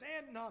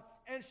understand not,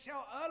 and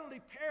shall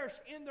utterly perish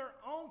in their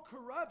own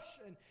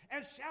corruption,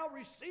 and shall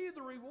receive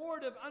the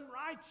reward of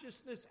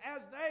unrighteousness,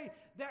 as they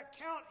that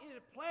count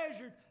it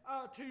pleasure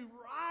to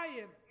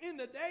riot in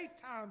the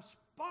daytime.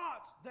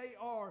 Spots they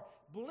are,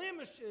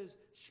 blemishes,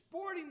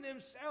 sporting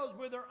themselves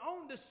with their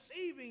own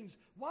deceivings,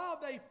 while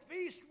they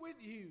feast with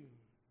you,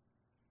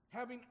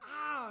 having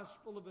eyes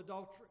full of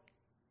adultery,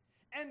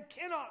 and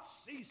cannot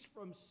cease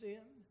from sin,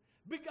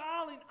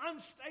 beguiling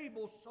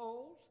unstable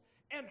souls,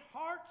 and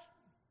heart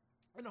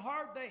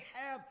they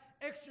have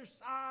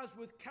exercised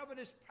with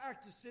covetous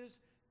practices,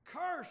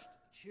 cursed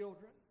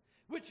children,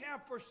 which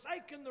have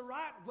forsaken the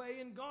right way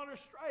and gone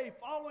astray,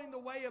 following the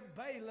way of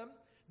Balaam,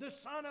 the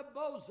son of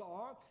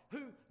Bozor,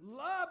 who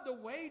loved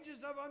the wages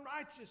of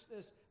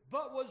unrighteousness,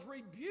 but was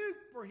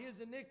rebuked for his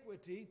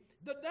iniquity.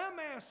 The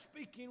dumbass,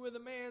 speaking with a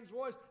man's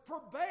voice,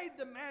 forbade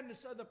the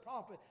madness of the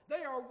prophet.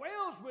 They are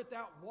wells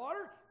without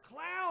water,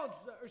 clouds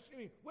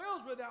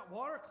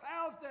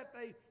that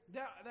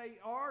they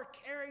are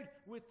carried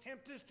with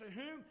tempest, to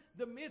whom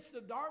the midst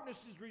of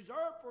darkness is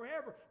reserved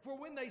forever. For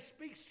when they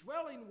speak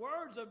swelling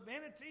words of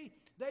vanity,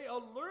 they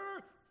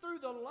allure through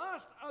the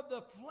lust of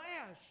the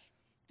flesh,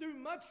 through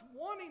much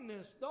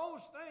wantingness,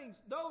 those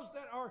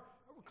that are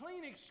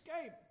clean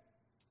escape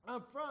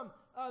from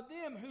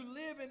them who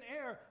live in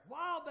error.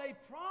 While they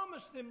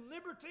promise them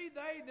liberty,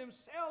 they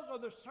themselves are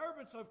the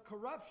servants of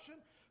corruption.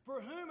 For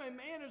whom a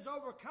man is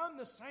overcome,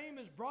 the same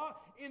is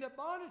brought into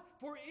bondage.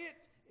 For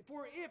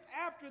if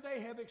after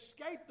they have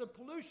escaped the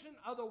pollution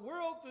of the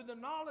world through the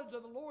knowledge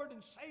of the Lord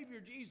and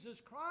Savior Jesus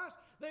Christ,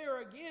 they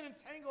are again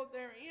entangled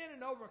therein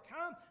and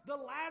overcome, the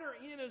latter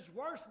end is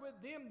worse with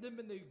them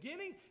than in the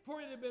beginning. For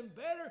it had been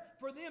better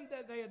for them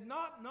that they had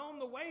not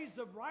known the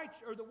ways of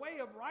the way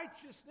of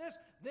righteousness,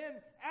 than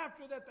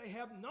after that they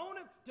have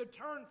known it, to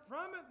turn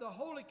from it. The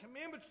holy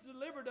commandments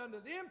delivered unto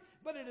them,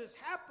 but it has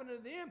happened to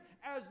them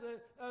as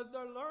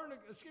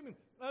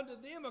unto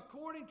them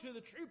according to the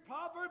true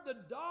proverb, the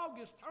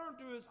dog is turned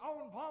to his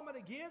own vomit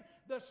again,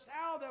 the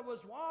sow that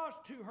was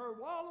washed to her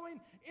wallowing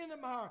in the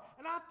mire.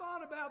 And I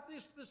thought about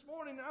this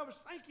morning, and I was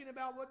thinking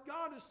about what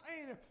God is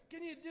saying.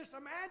 Can you just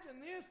imagine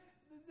this?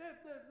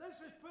 Let's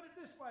just put it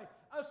this way.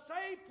 A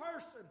saved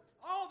person,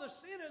 all the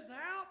sin is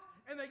out,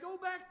 and they go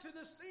back to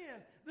the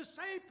sin. The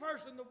saved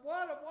person, the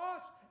blood of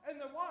wash, and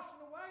they're washing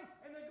away,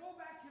 and they go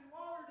back and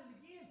water it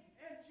again.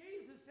 And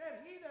Jesus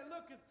said, he that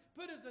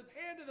putteth his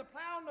hand to the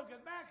plow and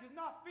looketh back is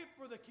not fit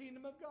for the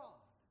kingdom of God.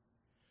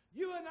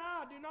 You and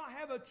I do not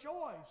have a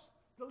choice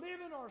to live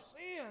in our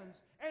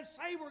sins and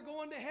say we're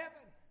going to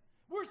heaven.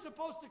 We're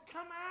supposed to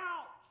come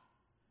out,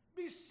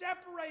 be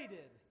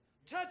separated,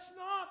 touch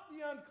not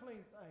the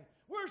unclean thing.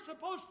 We're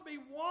supposed to be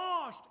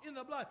washed in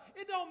the blood.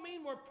 It don't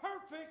mean we're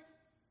perfect,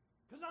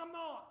 because I'm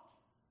not.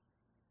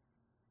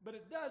 But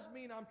it does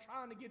mean I'm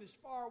trying to get as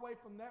far away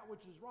from that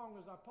which is wrong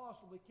as I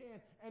possibly can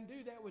and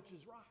do that which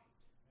is right.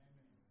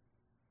 Amen.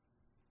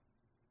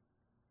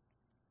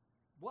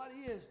 What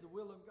is the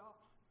will of God?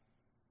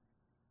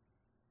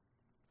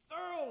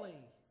 Thoroughly,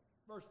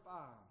 verse 5,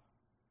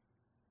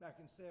 back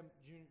in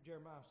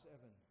Jeremiah 7,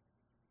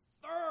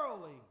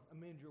 thoroughly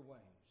amend your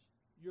ways,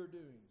 your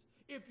doings,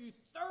 if you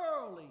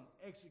thoroughly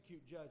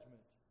execute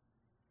judgment.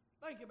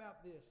 Think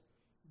about this.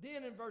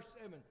 Then in verse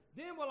 7,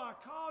 then will I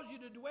cause you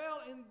to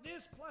dwell in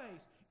this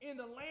place, in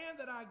the land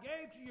that I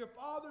gave to your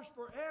fathers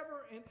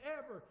forever and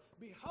ever.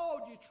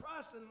 Behold, you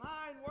trust in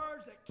lying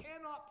words that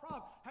cannot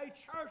profit. Hey,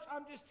 church,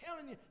 I'm just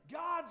telling you,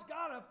 God's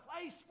got a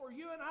place for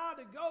you and I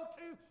to go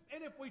to, and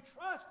if we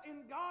trust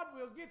in God,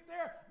 we'll get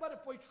there. But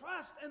if we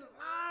trust in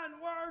lying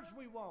words,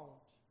 we won't.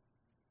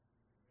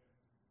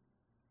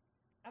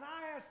 And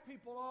I ask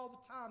people all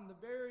the time the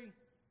very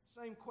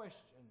same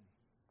question.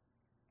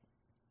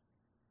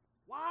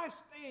 Why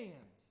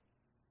stand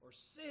or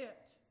sit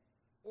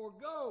or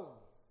go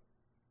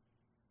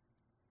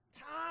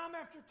time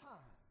after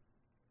time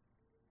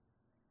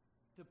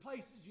to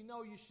places you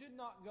know you should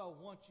not go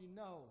once you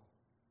know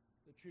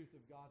the truth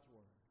of God's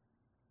Word?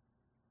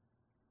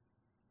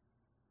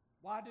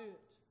 Why do it?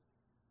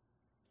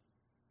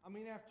 I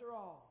mean, after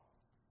all,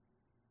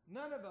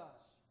 none of us,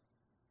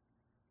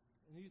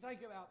 And you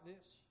think about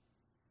this.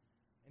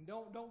 And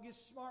don't get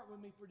smart with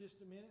me for just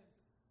a minute.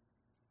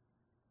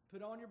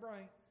 Put on your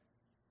brain.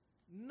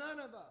 None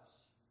of us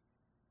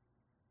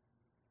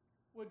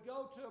would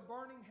go to a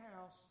burning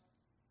house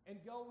and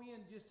go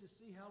in just to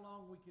see how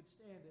long we could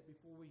stand it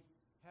before we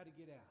had to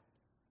get out.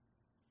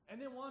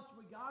 And then once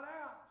we got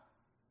out,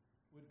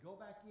 we'd go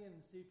back in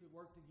and see if it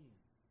worked again.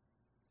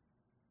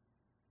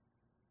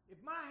 If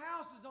my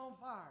house is on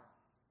fire,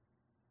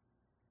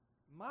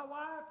 my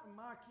wife and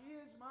my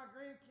kids, my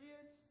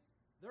grandkids,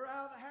 they're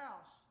out of the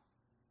house,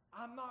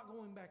 I'm not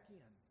going back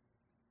in.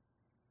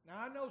 Now,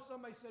 I know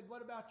somebody said,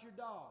 what about your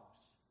dogs?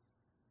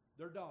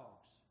 They're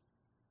dogs.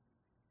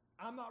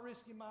 I'm not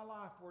risking my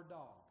life for a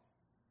dog.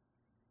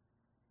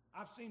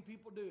 I've seen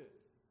people do it.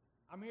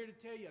 I'm here to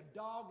tell you, a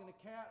dog and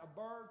a cat, a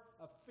bird,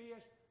 a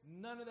fish,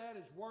 none of that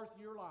is worth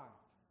your life.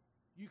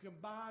 You can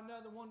buy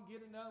another one,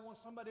 get another one.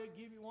 Somebody will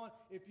give you one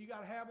if you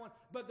got to have one.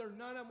 But there's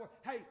none of them.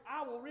 Hey,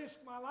 I will risk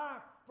my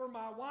life for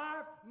my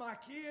wife, my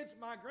kids,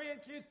 my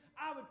grandkids.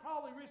 I would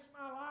probably risk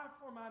my life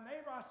for my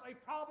neighbor. I say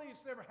probably,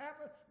 it's never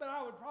happened. But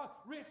I would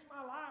probably risk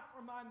my life for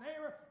my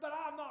neighbor. But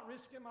I'm not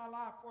risking my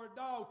life for a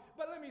dog.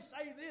 But let me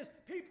say this.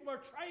 People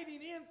are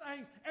trading in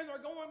things and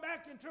they're going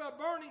back into a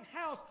burning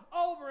house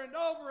over and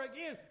over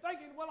again.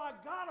 Thinking, well, I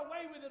got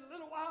away with it a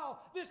little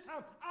while. This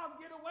time I'll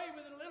get away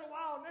with it a little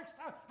while. Next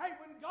time, hey,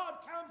 when God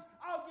comes,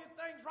 I'll get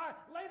things right.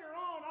 Later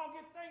on, I'll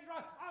get things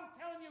right. I'm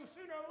telling you,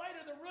 sooner or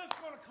later, the roof's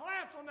going to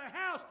collapse on the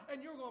house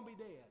and you're going to be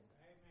dead.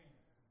 Amen.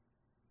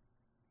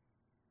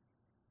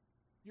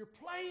 You're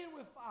playing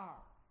with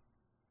fire.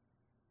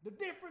 The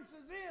difference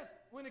is this,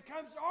 when it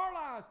comes to our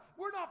lives,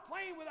 we're not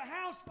playing with a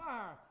house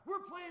fire.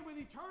 We're playing with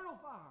eternal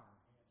fire.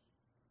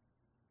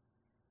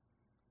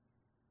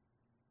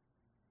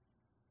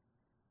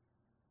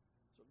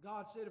 So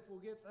God said if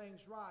we'll get things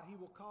right, He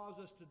will cause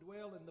us to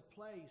dwell in the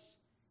place,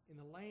 in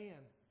the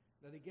land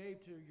that He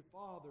gave to your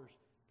fathers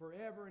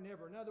forever and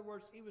ever. In other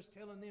words, He was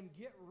telling them,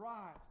 get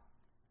right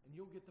and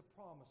you'll get the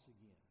promise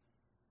again.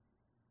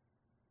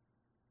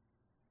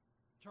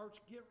 Church,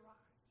 get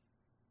right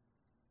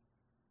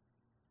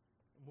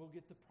and we'll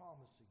get the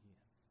promise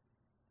again.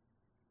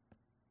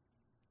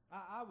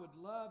 I would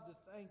love to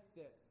think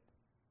that,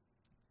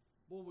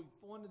 boy,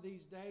 one of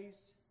these days,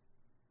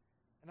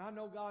 and I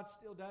know God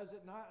still does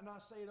it, and I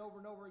say it over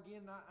and over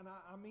again, and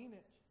I mean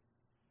it.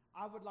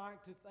 I would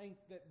like to think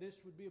that this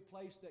would be a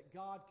place that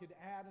God could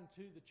add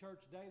into the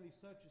church daily,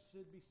 such as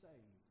should be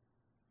saved.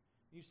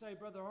 You say,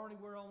 Brother Arnie,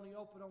 we're only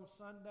open on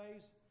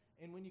Sundays,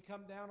 and when you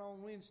come down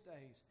on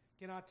Wednesdays.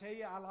 Can I tell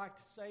you, I like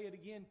to say it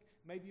again.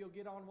 Maybe you'll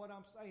get on what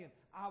I'm saying.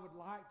 I would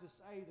like to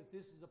say that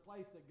this is a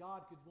place that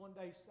God could one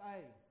day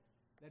say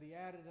that He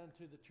added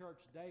unto the church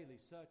daily,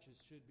 such as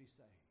should be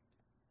saved.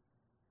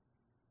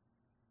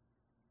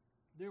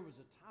 There was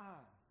a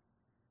time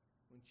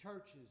when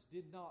churches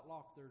did not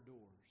lock their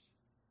doors.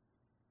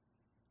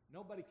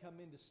 Nobody come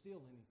in to steal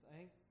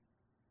anything.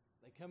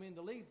 They come in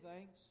to leave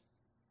things,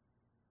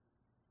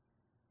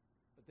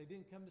 but they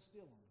didn't come to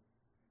steal them.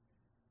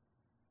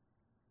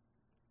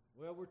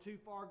 Well, we're too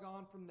far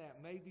gone from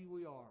that. Maybe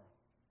we are.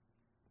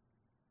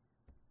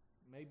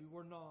 Maybe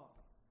we're not.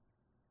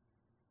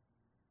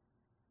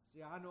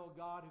 See, I know a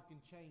God who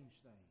can change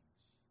things.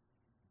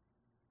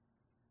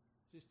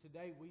 Just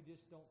today, we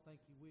just don't think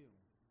He will.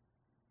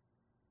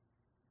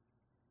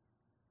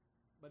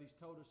 But He's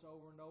told us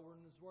over and over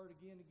in His Word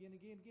again. If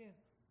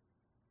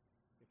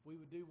we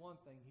would do one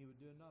thing, He would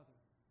do another.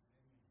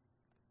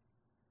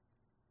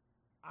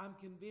 I'm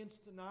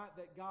convinced tonight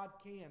that God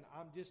can.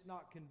 I'm just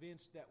not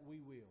convinced that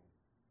we will.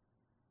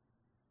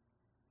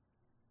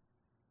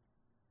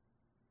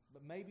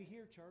 But maybe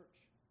here, church.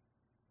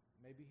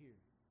 Maybe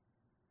here.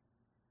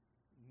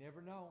 You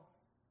never know.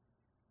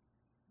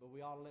 But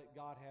we ought to let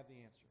God have the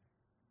answer.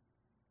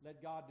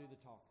 Let God do the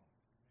talking.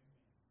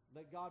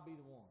 Let God be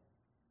the one.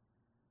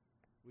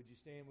 Would you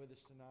stand with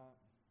us tonight?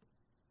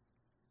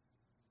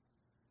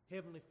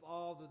 Heavenly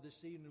Father,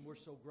 this evening we're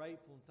so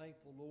grateful and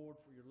thankful, Lord,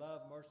 for your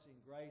love, mercy, and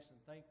grace, and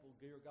thankful,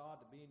 dear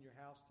God, to be in your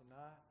house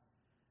tonight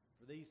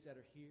for these that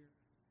are here.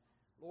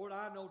 Lord,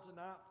 I know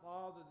tonight,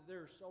 Father, that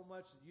there's so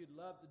much that you'd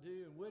love to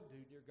do and would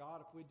do, dear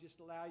God, if we'd just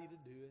allow you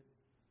to do it.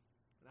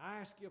 And I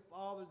ask you,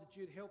 Father, that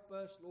you'd help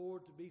us,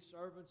 Lord, to be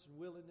servants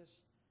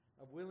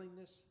of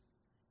willingness,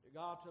 dear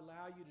God, to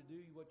allow you to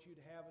do what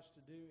you'd have us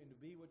to do and to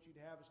be what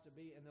you'd have us to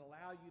be and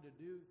allow you to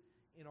do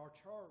in our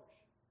church,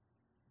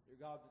 dear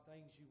God, the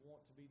things you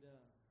want to be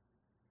done.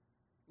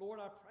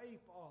 Lord, I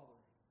pray, Father,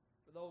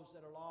 for those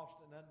that are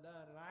lost and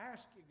undone. And I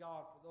ask you,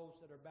 God, for those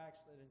that are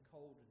backslidden,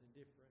 cold, and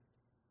indifferent.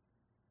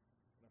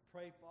 And I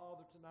pray,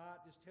 Father,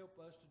 tonight, just help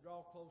us to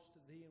draw close to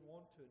Thee and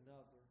one to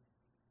another.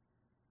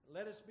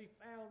 Let us be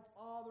found,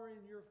 Father,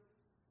 in your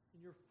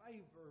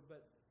favor,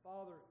 but,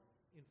 Father,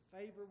 in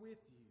favor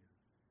with you,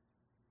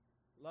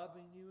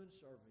 loving you and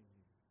serving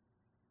you.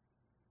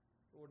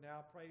 Lord,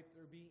 now I pray if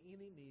there be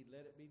any need,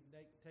 let it be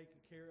taken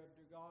care of,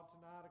 dear God,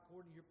 tonight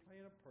according to your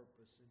plan and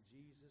purpose. In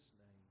Jesus'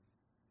 name.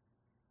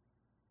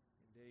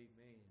 And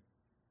amen.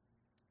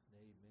 And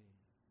amen.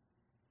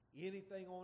 Anything on